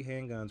the 3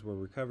 handguns were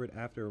recovered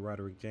after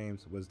Roderick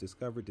James was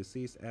discovered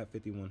deceased at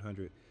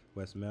 5100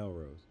 West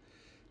Melrose.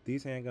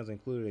 These handguns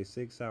included a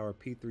Sig Sauer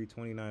P3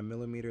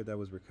 29mm that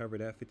was recovered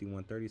at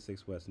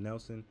 5136 West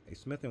Nelson, a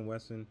Smith &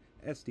 Wesson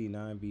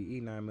SD9 BE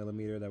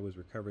 9mm that was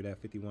recovered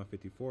at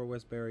 5154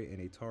 Westbury,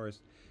 and a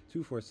Taurus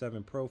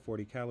 247 Pro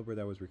 40 caliber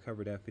that was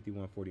recovered at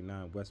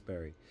 5149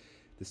 Westbury.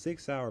 The Sig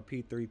Sauer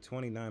P3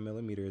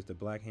 29mm is the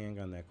black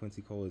handgun that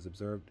Quincy Cole is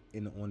observed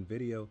on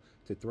video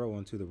to throw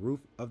onto the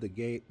roof of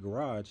the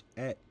garage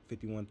at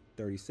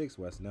 5136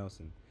 West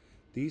Nelson.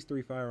 These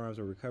 3 firearms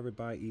were recovered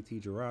by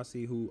E.T.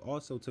 Gerasi, who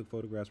also took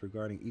photographs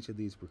regarding each of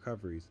these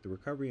recoveries. The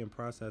recovery and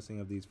processing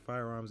of these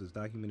firearms is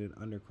documented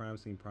under crime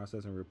scene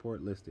processing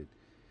report listed.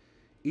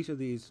 Each of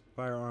these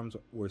firearms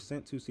were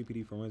sent to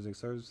CPD Forensic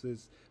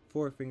Services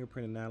for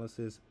fingerprint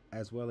analysis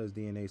as well as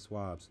DNA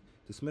swabs.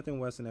 The Smith &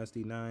 Wesson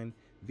SD9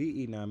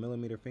 VE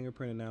 9mm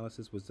fingerprint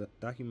analysis was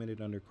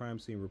documented under crime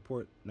scene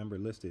report number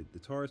listed. The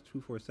Taurus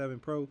 247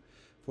 Pro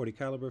 40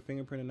 caliber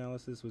fingerprint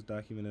analysis was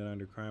documented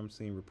under crime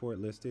scene report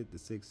listed. The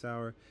Sig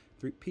Sauer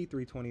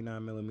P3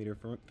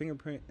 29mm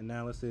fingerprint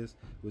analysis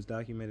was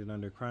documented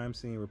under crime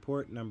scene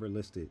report number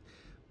listed.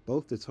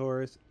 Both the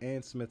Taurus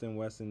and Smith &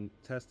 Wesson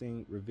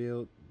testing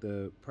revealed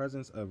the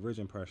presence of ridge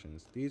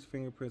impressions. These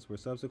fingerprints were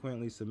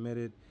subsequently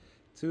submitted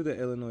to the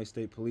Illinois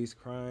State Police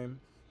Crime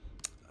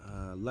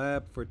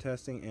Lab for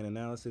testing and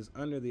analysis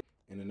under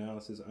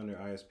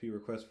ISP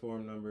request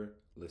form number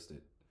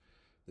listed.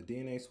 The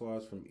DNA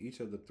swabs from each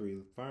of the 3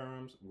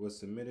 firearms was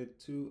submitted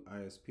to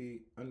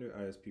ISP under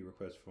ISP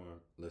request form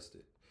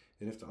listed.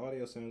 And if the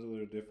audio sounds a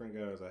little different,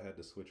 guys, I had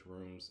to switch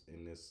rooms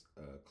in this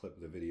clip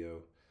of the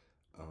video.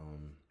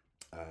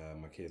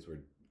 My kids were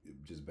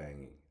just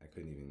banging. I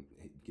couldn't even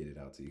get it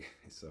out to you.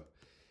 So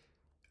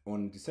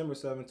on December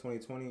 7,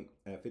 2020,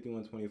 at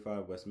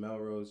 5125 West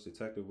Melrose,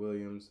 Detective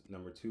Williams,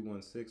 number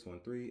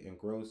 21613, and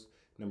Gross,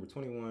 number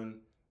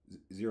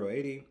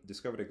 21080,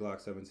 discovered a Glock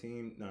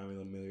 17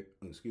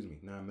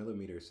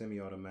 9mm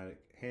semi-automatic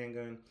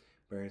handgun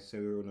bearing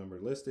serial number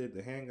listed.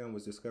 The handgun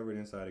was discovered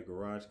inside a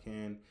garage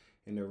can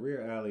in the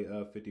rear alley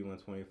of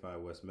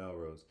 5125 West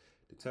Melrose.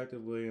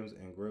 Detective Williams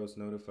and Gross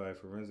notified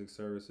Forensic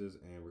Services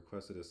and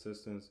requested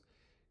assistance.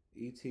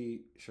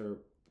 E.T.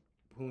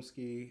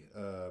 Sharpumsky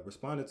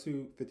responded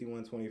to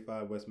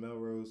 5125 West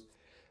Melrose.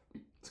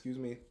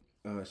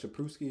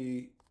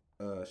 Sharpumsky,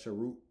 I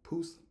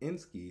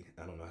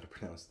don't know how to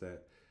pronounce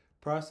that,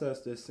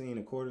 processed this scene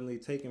accordingly,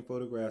 taking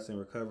photographs and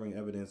recovering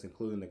evidence,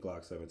 including the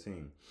Glock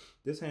 17.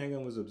 This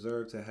handgun was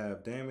observed to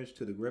have damage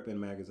to the grip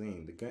and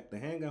magazine. The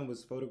handgun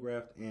was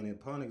photographed, and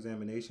upon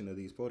examination of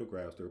these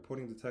photographs, the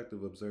reporting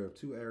detective observed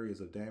 2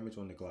 areas of damage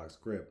on the Glock's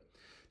grip.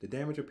 The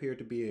damage appeared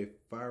to be a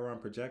firearm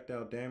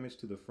projectile damage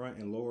to the front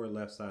and lower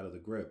left side of the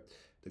grip.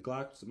 The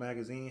Glock's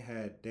magazine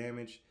had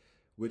damage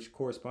which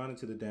corresponded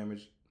to the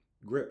damaged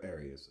grip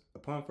areas.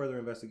 Upon further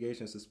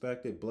investigation,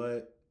 suspected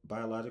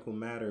biological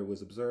matter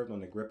was observed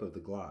on the grip of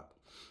the Glock.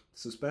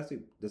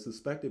 The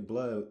suspected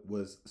blood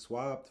was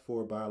swabbed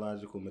for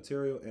biological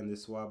material, and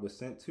this swab was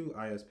sent to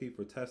ISP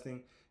for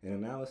testing and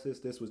analysis.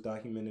 This was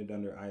documented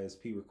under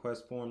ISP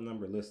request form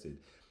number listed.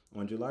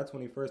 On July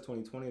 21st,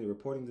 2020, the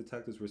reporting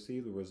detectives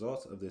received the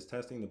results of this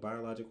testing. The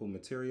biological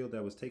material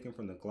that was taken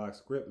from the Glock's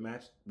grip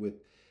matched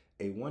with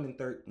a 1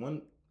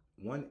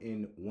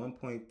 in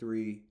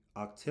 1.3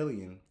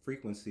 octillion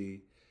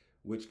frequency,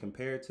 which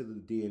compared to the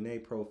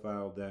DNA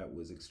profile that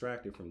was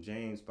extracted from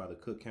James by the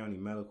Cook County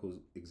Medical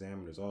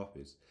Examiner's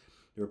Office.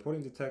 The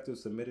reporting detective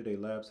submitted a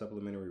lab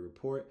supplementary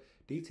report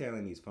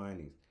detailing these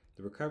findings.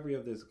 The recovery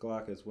of this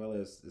Glock, as well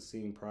as the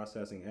scene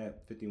processing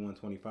at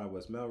 5125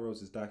 West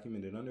Melrose, is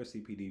documented under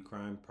CPD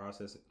crime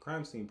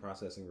scene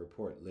processing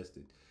report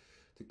listed.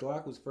 The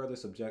Glock was further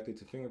subjected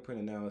to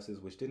fingerprint analysis,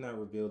 which did not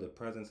reveal the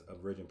presence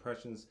of ridge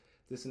impressions.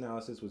 This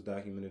analysis was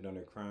documented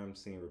under crime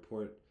scene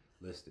report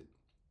listed.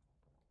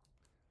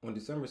 On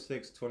December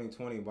 6,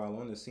 2020, while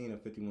on the scene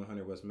of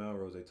 5100 West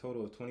Melrose, a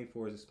total of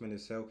 24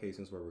 expended shell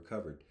casings were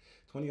recovered.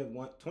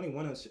 21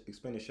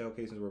 expended shell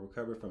casings were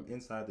recovered from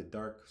inside the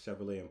dark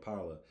Chevrolet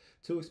Impala.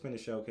 2 expended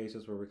shell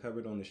cases were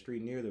recovered on the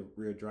street near the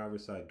rear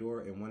driver's side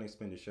door, and 1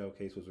 expended shell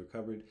case was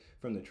recovered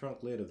from the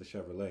trunk lid of the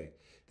Chevrolet.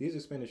 These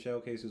expended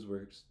shell cases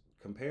were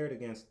compared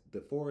against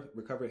the 4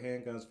 recovered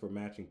handguns for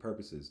matching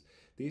purposes.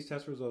 These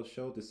test results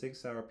showed the Sig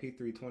Sauer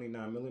P3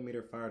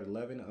 29mm fired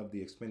 11 of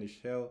the expended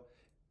 9mm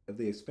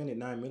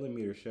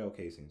shell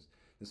casings.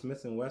 The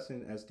Smith &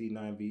 Wesson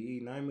SD9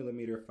 VE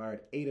 9mm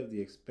fired 8 of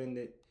the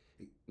expended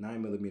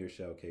 9mm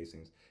shell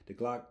casings. The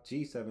Glock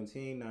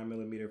G17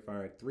 9mm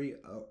fired 3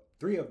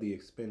 of the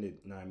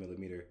expended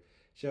 9mm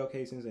shell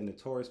casings, and the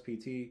Taurus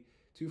PT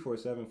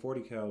 247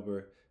 40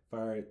 caliber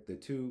fired the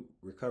 2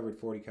 recovered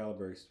 40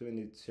 caliber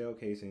expended shell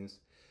casings.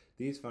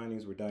 These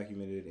findings were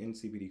documented in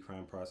CPD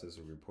crime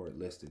processing report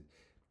listed.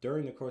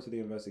 During the course of the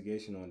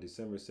investigation on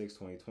December 6,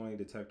 2020,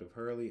 Detective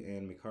Hurley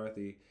and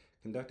McCarthy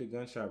conducted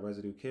gunshot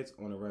residue kits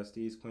on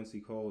arrestees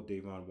Quincy Cole,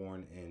 Davon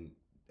Warren, and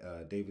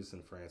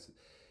Davison Francis.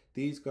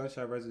 These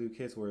gunshot residue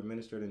kits were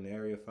administered in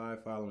Area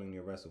 5 following the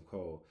arrest of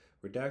Cole.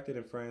 Redacted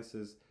in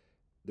Francis,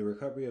 the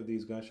recovery of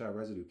these gunshot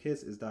residue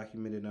kits is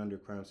documented under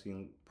crime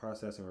scene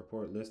processing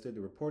report listed.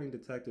 The reporting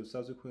detective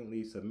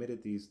subsequently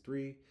submitted these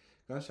 3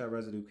 gunshot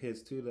residue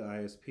kits to the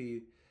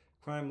ISP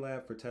crime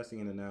lab for testing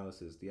and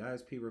analysis. The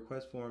ISP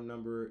request form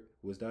number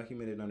was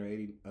documented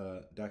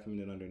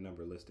under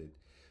number listed.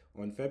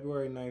 On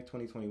February 9,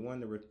 2021,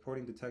 the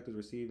reporting detectives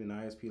received an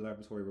ISP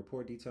laboratory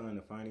report detailing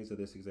the findings of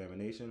this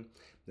examination.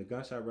 The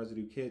gunshot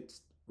residue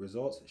kits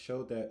results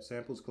showed that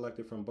samples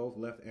collected from both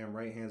left and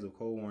right hands of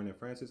Cole, Warren, and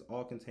Francis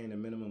all contained a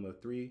minimum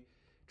of 3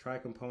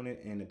 tri-component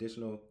and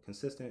additional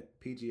consistent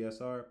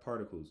PGSR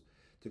particles.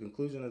 The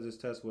conclusion of this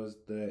test was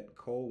that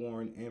Cole,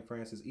 Warren, and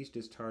Francis each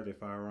discharged a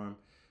firearm,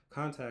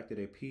 contacted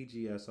a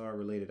PGSR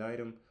related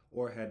item,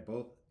 or had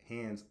both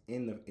hands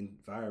in the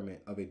environment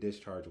of a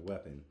discharged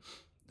weapon.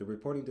 The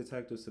reporting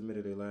detective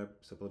submitted a lab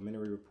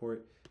supplementary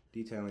report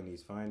detailing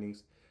these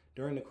findings.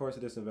 During the course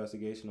of this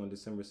investigation on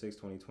December 6,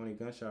 2020,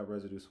 gunshot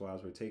residue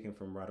swabs were taken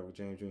from Roderick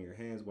James Jr.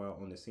 hands while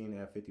on the scene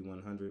at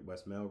 5100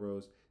 West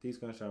Melrose. These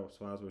gunshot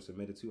swabs were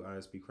submitted to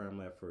ISP Crime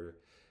Lab for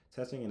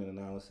testing and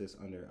analysis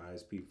under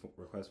ISP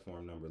request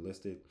form number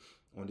listed.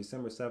 On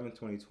December 7,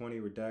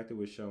 2020, Redacted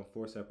was shown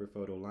 4 separate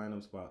photo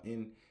lineups while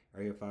in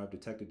Area 5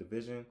 Detective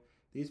Division.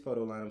 These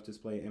photo lineups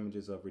display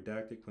images of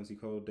Redacted, Quincy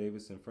Cole,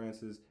 Davison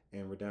Francis,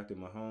 and Redacted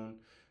Mahone.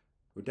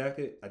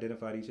 Redacted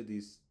identified each of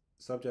these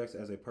subjects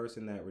as a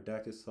person that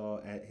Redacted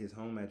saw at his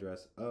home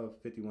address of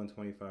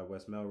 5125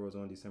 West Melrose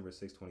on December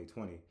 6,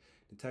 2020.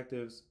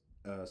 Detectives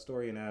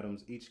Story and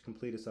Adams each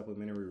completed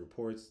supplementary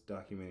reports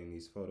documenting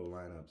these photo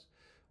lineups.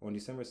 On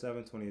December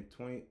 7,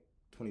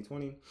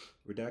 2020,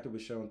 Redacted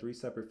was shown 3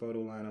 separate photo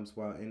lineups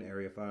while in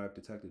Area 5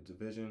 Detective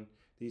Division.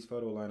 These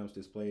photo lineups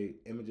displayed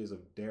images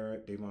of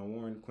Davon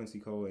Warren, Quincy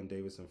Cole, and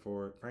Davison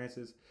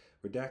Francis.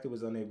 Redacted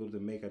was unable to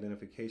make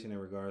identification in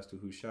regards to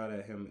who shot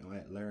at him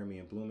at Laramie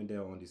and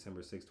Bloomingdale on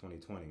December 6,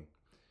 2020.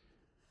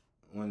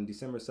 On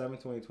December 7,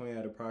 2020,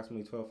 at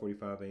approximately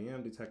 12:45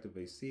 a.m., Detective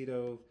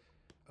Aceto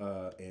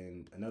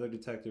and another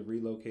detective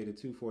relocated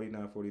to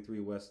 4943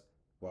 West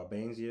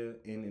Wabansia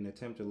in an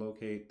attempt to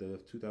locate the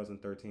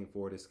 2013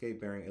 Ford Escape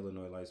bearing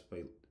Illinois license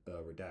plate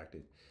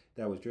Redacted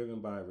that was driven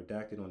by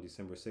Redacted on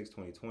December 6,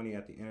 2020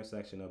 at the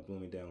intersection of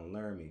Bloomingdale and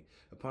Laramie.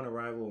 Upon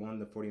arrival on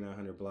the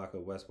 4900 block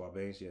of West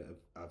Wabansia,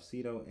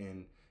 Aceto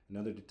and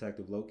another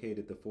detective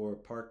located the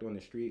Ford parked on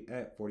the street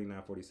at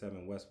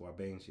 4947 West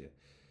Wabansia.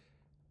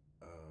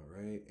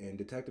 Alright, and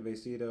Detective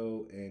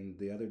Aceto and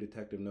the other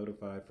detective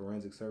notified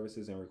forensic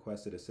services and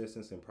requested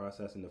assistance in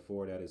processing the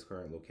Ford at its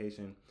current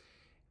location.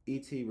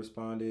 ET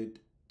responded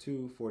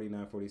to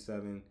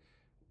 4947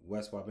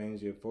 West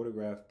Wabansia,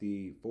 photographed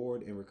the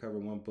Ford, and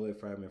recovered 1 bullet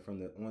fragment from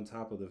the on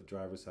top of the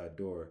driver's side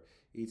door.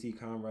 ET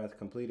Comrath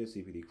completed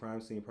CPD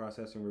crime scene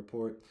processing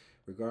report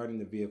regarding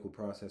the vehicle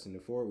processing. The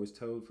Ford was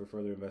towed for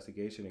further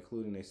investigation,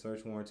 including a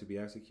search warrant to be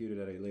executed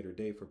at a later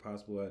date for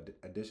possible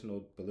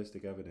additional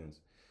ballistic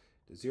evidence.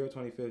 The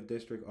 025th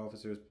District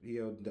Officers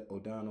P.O.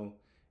 O'Donnell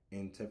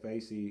and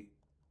Tefasi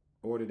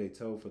ordered a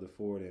tow for the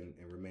Ford and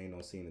remained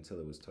on scene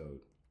until it was towed.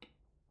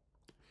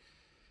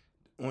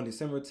 On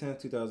December 10,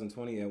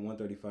 2020 at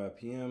 1:35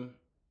 p.m.,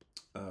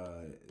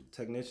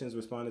 technicians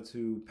responded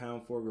to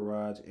Pound 4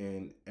 Garage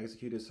and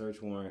executed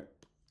search warrant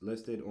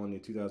listed on the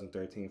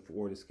 2013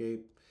 Ford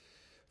Escape.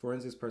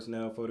 Forensics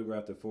personnel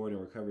photographed the Ford and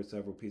recovered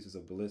several pieces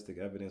of ballistic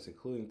evidence,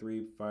 including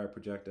 3 fire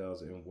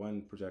projectiles and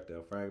 1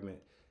 projectile fragment.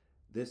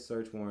 This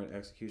search warrant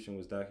execution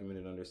was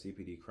documented under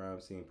CPD crime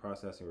scene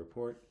processing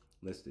report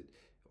listed.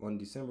 On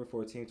December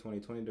 14,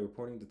 2020, the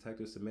reporting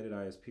detective submitted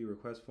ISP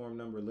request form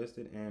number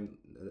listed and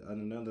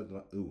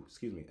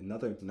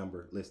another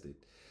number listed.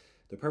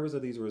 The purpose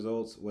of these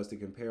results was to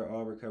compare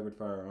all recovered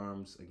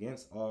firearms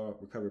against all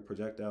recovered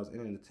projectiles in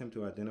an attempt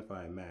to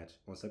identify a match.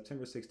 On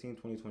September 16,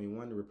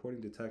 2021, the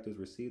reporting detectives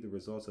received the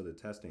results of the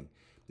testing.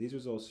 These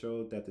results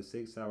showed that the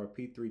Sig Sauer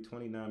P3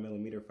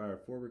 29mm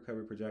fired 4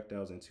 recovered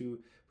projectiles and 2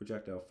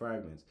 projectile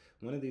fragments.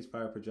 One of these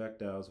 5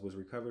 projectiles was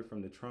recovered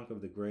from the trunk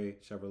of the gray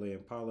Chevrolet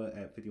Impala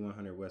at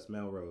 5100 West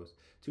Melrose.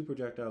 2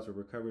 projectiles were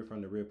recovered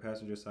from the rear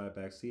passenger side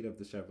back seat of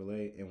the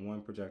Chevrolet, and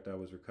 1 projectile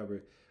was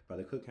recovered by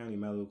the Cook County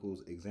Medical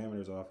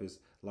Examiner's Office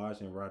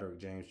lodged in Roderick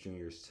James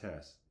Jr.'s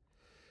chest.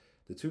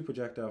 The 2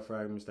 projectile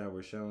fragments that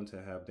were shown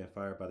to have been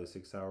fired by the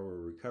Sig Sauer were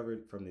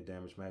recovered from the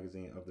damaged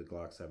magazine of the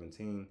Glock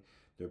 17.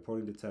 The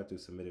reporting detective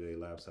submitted a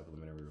lab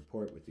supplementary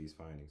report with these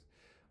findings.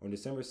 On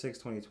December 6,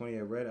 2020,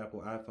 a red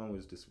Apple iPhone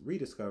was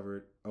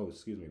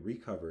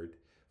recovered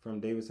from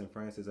Davison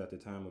Francis at the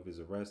time of his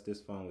arrest.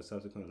 This phone was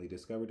subsequently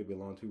discovered to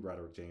belong to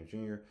Roderick James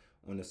Jr.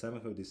 On the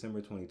 7th of December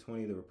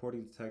 2020, the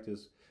reporting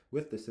detectives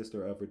with the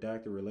sister of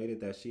Redacted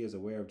related that she is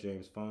aware of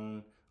James'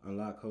 phone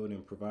unlock code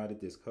and provided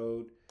this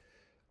code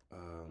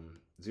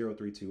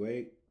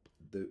 0328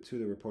 to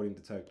the reporting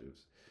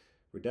detectives.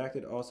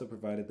 Redacted also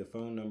provided the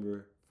phone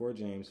number for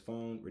James'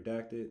 phone.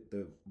 Redacted,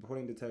 the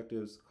reporting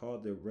detectives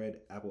called the red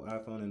Apple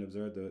iPhone and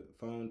observed the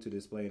phone to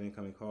display an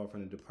incoming call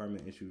from the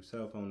department-issued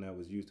cell phone that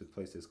was used to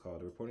place this call.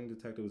 The reporting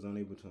detective was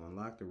unable to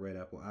unlock the red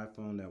Apple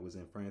iPhone that was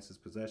in Francis'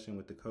 possession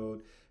with the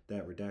code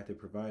that Redacted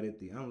provided.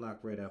 The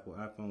unlocked red Apple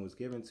iPhone was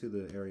given to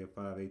the Area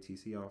 5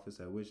 ATC office,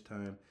 at which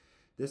time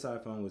this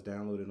iPhone was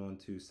downloaded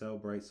onto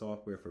Cellbrite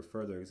software for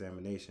further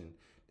examination.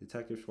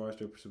 Detective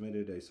Schwarzer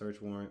submitted a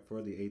search warrant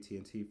for the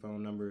AT&T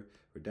phone number.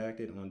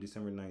 Redacted, on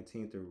December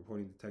 19th, the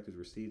reporting detectives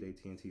received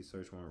AT&T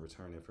search warrant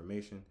return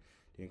information.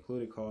 They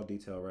included call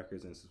detail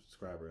records and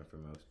subscriber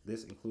information.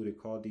 This included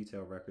call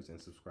detail records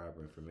and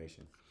subscriber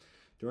information.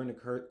 During the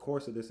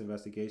course of this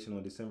investigation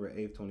on December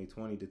 8th,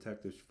 2020,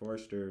 Detective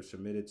Schwarzer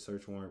submitted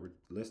search warrant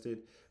listed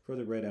for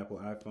the red Apple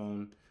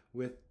iPhone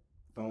with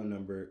phone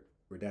number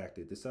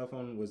redacted. The cell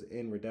phone was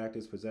in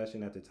Redacted's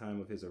possession at the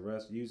time of his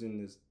arrest,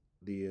 using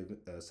the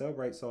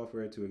Cellbrite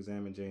software to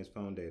examine James'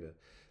 phone data.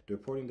 The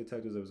reporting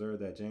detectives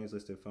observed that James'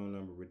 listed phone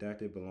number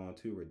Redacted belonged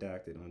to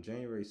Redacted. On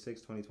January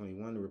 6,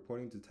 2021, the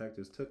reporting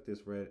detectives took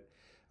this red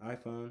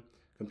iPhone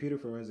Computer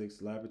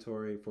Forensics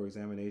Laboratory for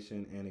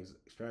examination and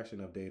extraction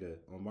of data.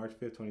 On March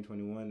 5,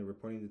 2021, the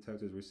reporting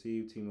detectives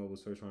received T-Mobile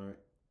search warrant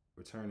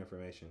return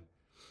information.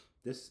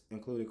 This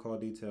included call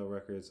detail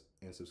records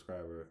and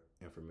subscriber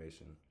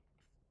information.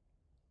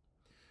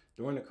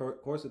 During the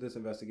course of this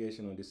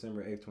investigation on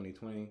December 8,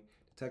 2020,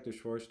 Detective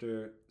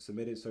Schwarzer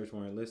submitted search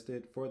warrant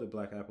listed for the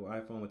black Apple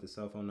iPhone with the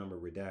cell phone number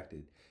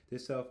Redacted.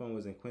 This cell phone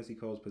was in Quincy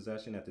Cole's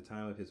possession at the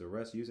time of his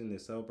arrest. Using the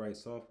Cellbrite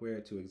software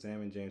to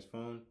examine James'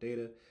 phone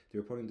data, the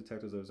reporting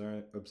detectives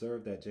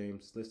observed that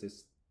James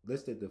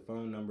listed the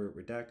phone number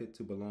Redacted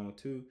to belong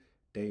to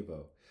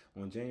Davo.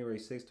 On January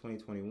 6,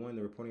 2021,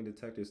 the reporting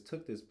detectives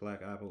took this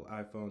black Apple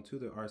iPhone to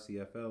the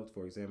RCFL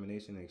for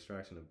examination and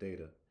extraction of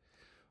data.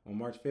 On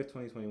March 5,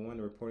 2021,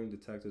 the reporting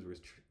detectives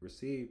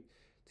received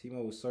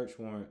T-Mobile search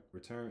warrant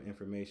return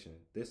information.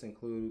 This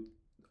includes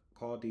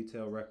call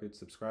detail records,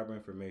 subscriber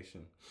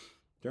information.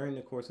 During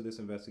the course of this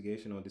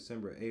investigation on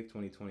December 8,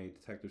 2020,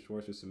 Detective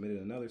Schwarzer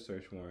submitted another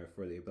search warrant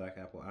for the black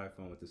Apple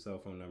iPhone with the cell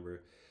phone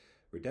number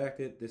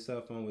Redacted. This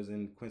cell phone was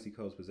in Quincy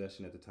Cole's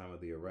possession at the time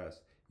of the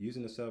arrest.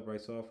 Using the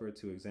Cellbrite software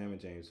to examine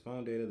James'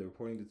 phone data, the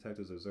reporting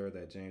detectives observed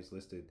that James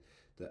listed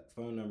the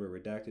phone number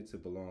Redacted to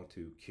belong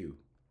to Q.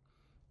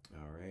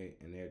 All right,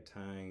 and they're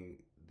tying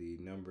the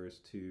numbers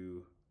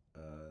to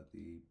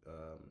the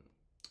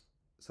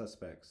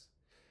suspects.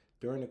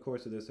 During the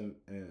course of this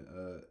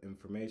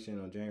information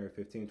on January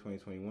 15,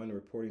 2021, the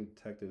reporting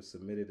detectives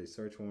submitted a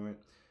search warrant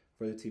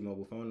for the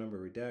T-Mobile phone number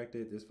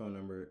Redacted. This phone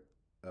number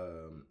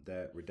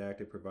that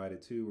Redacted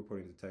provided to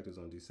reporting detectives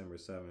on December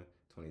 7,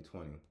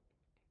 2020.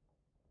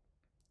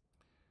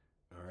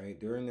 All right.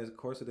 During the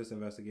course of this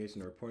investigation,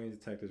 the reporting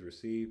detectives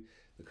received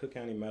the Cook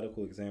County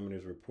Medical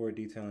Examiner's report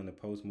detailing the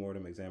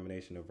post-mortem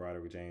examination of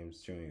Roderick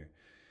James Jr.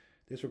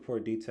 This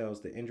report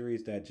details the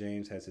injuries that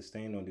James had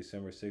sustained on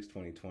December 6,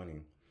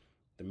 2020.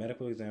 The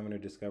medical examiner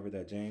discovered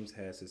that James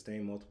had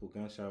sustained multiple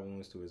gunshot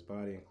wounds to his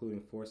body,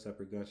 including 4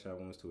 separate gunshot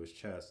wounds to his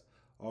chest.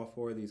 All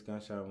 4 of these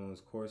gunshot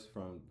wounds coursed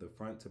from the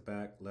front to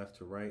back, left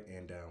to right,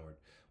 and downward.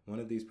 One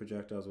of these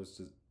projectiles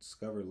was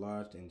discovered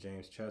lodged in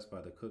James' chest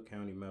by the Cook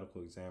County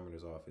Medical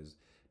Examiner's office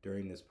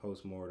during this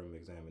post-mortem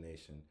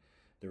examination.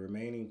 The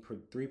remaining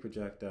 3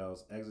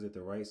 projectiles exited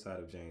the right side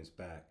of James'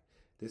 back.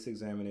 This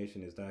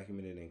examination is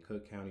documented in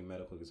Cook County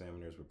Medical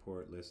Examiner's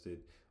report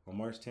listed. On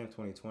March 10,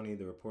 2020,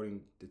 the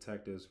reporting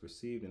detectives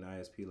received an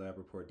ISP lab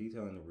report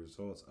detailing the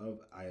results of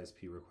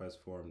ISP request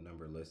form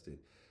number listed.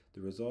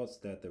 The results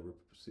that the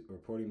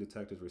reporting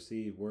detectives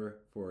received were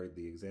for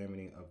the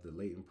examining of the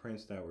latent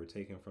prints that were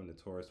taken from the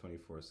Taurus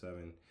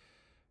 24/7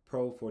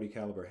 Pro 40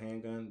 caliber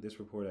handgun. This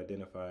report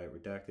identified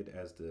Redacted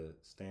as the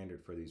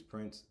standard for these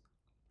prints.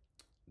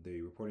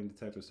 The reporting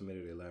detective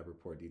submitted a lab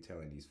report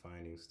detailing these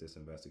findings. This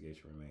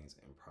investigation remains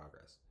in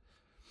progress.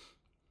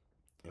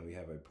 And we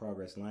have a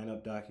progress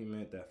lineup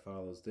document that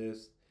follows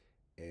this.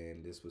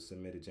 And this was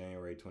submitted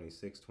January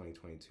 26,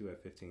 2022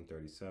 at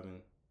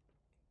 15:37.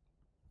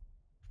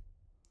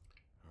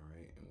 All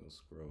right, and we'll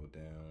scroll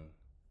down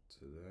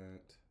to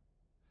that.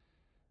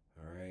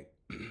 All right.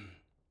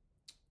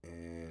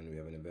 And we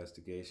have an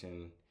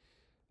investigation.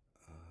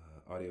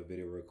 Audio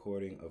video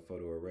recording of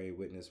photo array.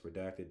 Witness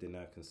Redacted did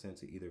not consent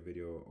to either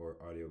video or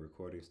audio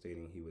recording,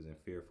 stating he was in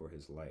fear for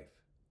his life.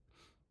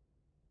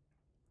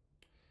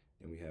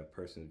 And we have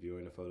persons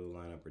viewing the photo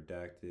lineup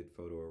Redacted,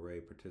 photo array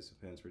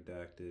participants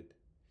Redacted.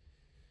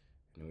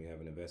 And then we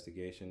have an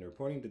investigation. The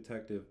reporting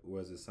detective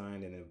was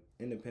assigned an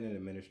independent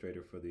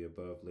administrator for the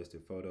above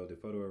listed photo. The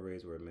photo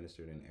arrays were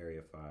administered in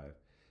Area 5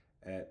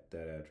 at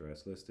that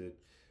address listed.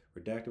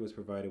 Redacted was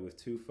provided with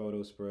 2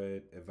 photo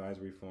spread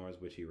advisory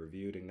forms, which he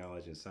reviewed,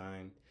 acknowledged, and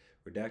signed.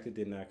 Redacted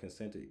did not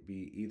consent to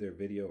be either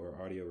video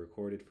or audio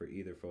recorded for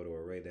either photo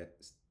array,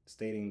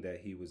 stating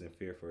that he was in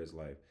fear for his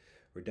life.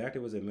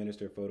 Redacted was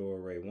administered photo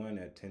array 1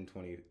 at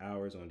 10:20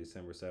 hours on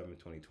December 7,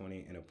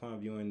 2020, and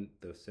upon viewing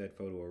the said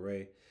photo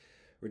array,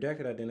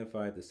 Redacted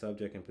identified the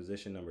subject in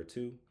position number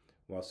 2.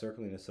 While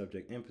circling the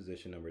subject in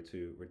position number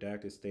 2,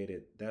 Redacted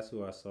stated, "That's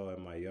who I saw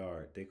in my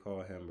yard. They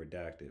call him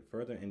Redacted."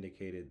 Further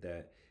indicated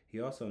that he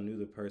also knew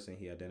the person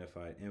he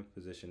identified in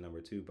position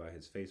number 2 by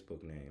his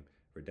Facebook name,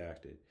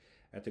 Redacted.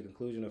 At the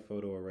conclusion of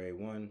photo array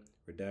 1,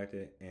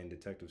 Redacted and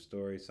Detective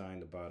Story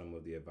signed the bottom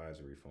of the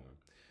advisory form.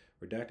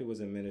 Redacted was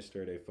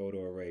administered a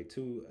photo array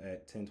 2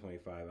 at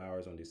 10:25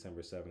 hours on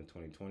December 7,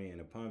 2020, and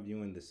upon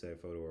viewing the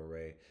said photo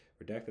array,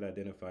 Redacted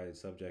identified the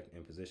subject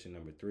in position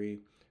number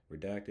 3.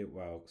 Redacted,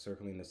 while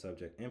circling the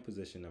subject in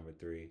position number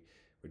 3,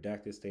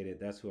 Redacted stated,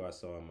 "That's who I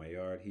saw in my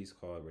yard. He's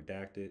called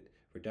Redacted."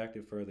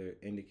 Redacted further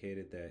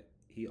indicated that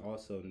he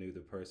also knew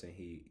the person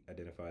he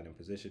identified in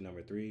position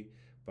number 3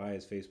 by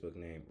his Facebook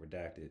name,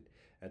 Redacted.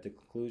 At the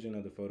conclusion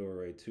of the photo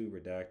array 2,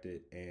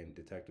 Redacted and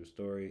Detective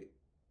Story,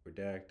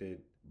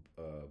 Redacted,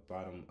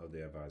 bottom of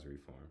the advisory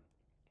form.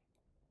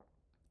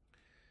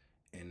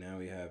 And now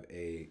we have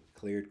a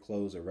cleared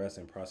close arrest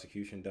and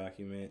prosecution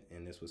document,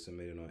 and this was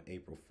submitted on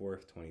April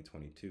 4th,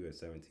 2022 at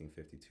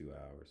 17:52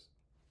 hours.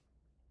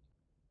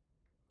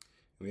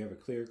 And we have a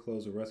cleared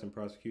close arrest and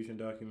prosecution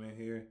document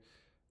here,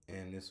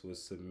 and this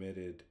was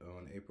submitted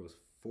on April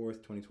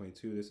 4th,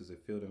 2022. This is a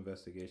field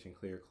investigation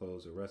clear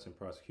close arrest and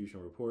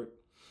prosecution report.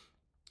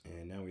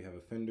 And now we have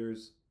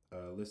offenders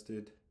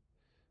listed.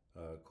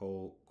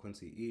 Cole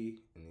Quincy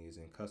E, and he's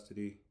in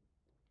custody.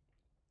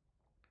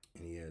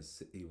 And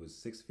he was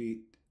 6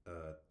 feet,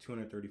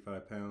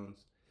 235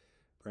 pounds,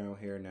 brown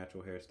hair,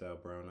 natural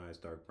hairstyle, brown eyes,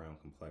 dark brown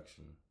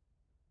complexion.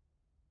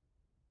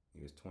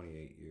 He was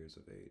 28 years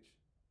of age,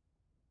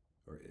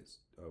 or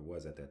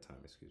was at that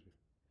time, excuse me.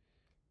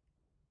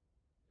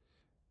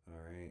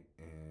 All right,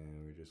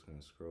 and we're just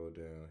gonna scroll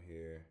down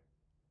here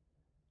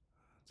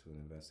to an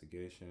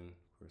investigation.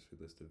 Of course, we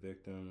list the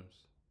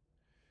victims.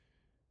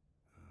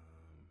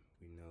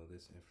 We know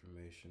this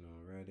information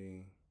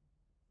already.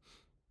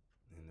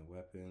 And the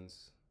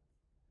weapons,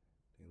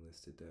 they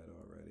listed that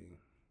already.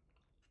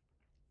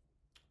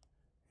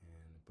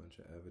 And a bunch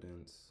of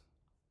evidence.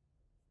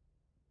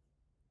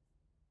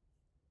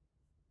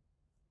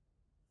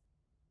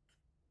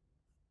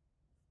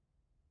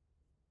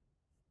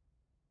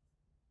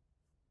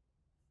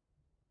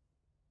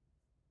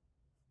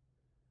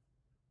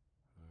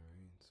 All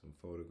right, some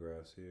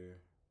photographs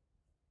here.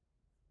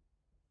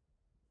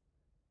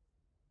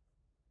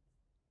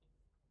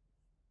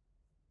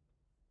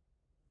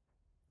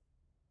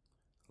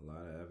 A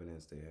lot of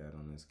evidence they had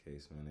on this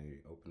case, man. They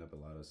opened up a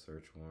lot of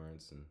search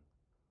warrants, and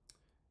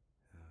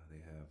they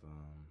have,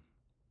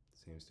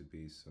 seems to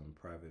be some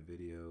private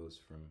videos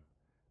from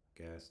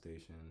gas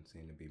station,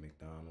 seem to be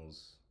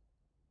McDonald's.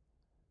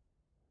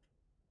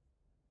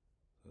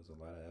 There's a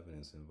lot of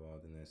evidence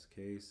involved in this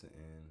case,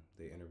 and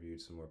they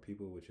interviewed some more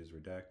people, which is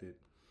redacted.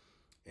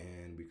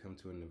 And we come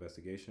to an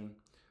investigation.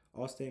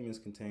 All statements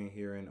contained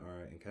herein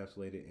are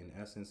encapsulated in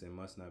essence and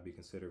must not be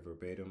considered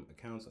verbatim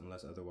accounts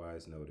unless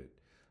otherwise noted.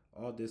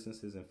 All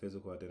distances and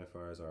physical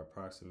identifiers are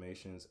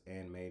approximations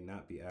and may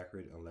not be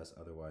accurate unless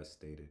otherwise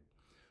stated.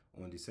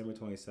 On December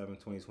 27,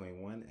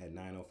 2021 at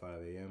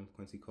 9:05 a.m.,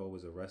 Quincy Cole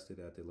was arrested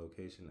at the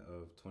location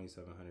of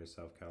 2700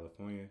 South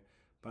California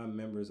by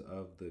members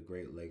of the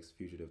Great Lakes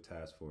Fugitive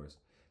Task Force.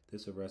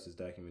 This arrest is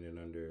documented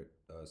under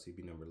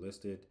CB number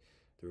listed.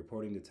 The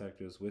reporting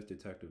detectives with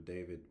Detective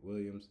David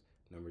Williams,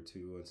 number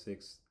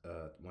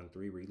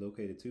 21613,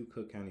 relocated to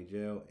Cook County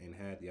Jail and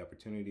had the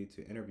opportunity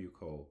to interview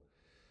Cole.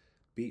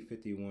 Beat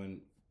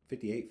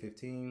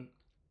 5815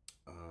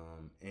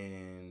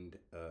 and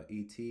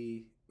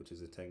ET, which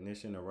is a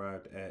technician,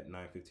 arrived at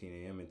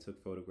 9:15 a.m. and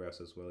took photographs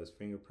as well as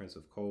fingerprints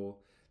of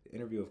Cole. The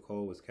interview of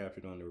Cole was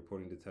captured on the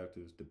reporting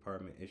detective's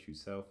department issued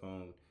cell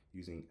phone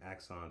using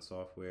Axon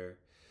software.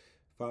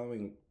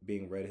 Following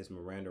being read his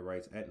Miranda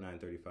rights at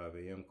 9:35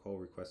 a.m., Cole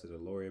requested a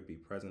lawyer be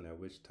present, at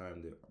which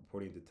time the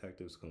reporting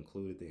detectives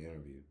concluded the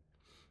interview.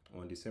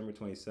 On December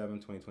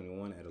 27,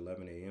 2021 at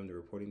 11 a.m., the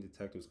reporting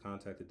detectives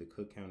contacted the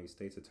Cook County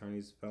State's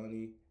Attorney's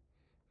Felony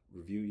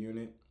Review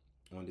Unit.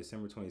 On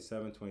December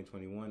 27,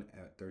 2021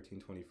 at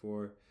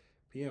 13:24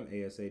 p.m.,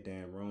 ASA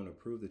Dan Roan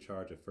approved the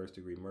charge of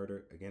first-degree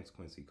murder against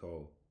Quincy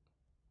Cole.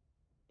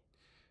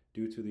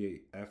 Due to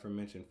the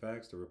aforementioned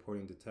facts, the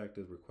reporting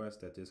detectives request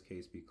that this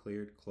case be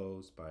cleared,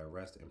 closed by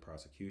arrest and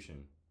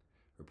prosecution.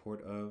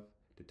 Report of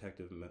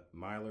Detective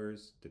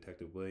Milers,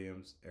 Detective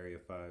Williams, Area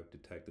 5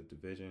 Detective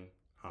Division,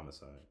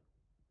 Homicide.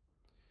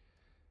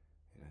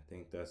 And I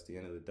think that's the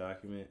end of the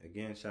document.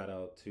 Again, shout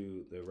out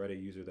to the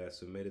Reddit user that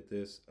submitted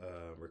this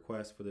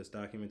request for this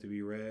document to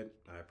be read.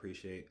 I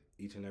appreciate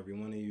each and every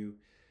one of you.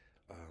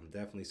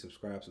 Definitely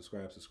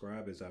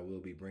subscribe, as I will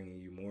be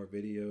bringing you more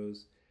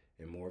videos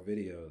and more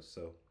videos.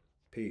 So,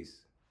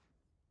 peace.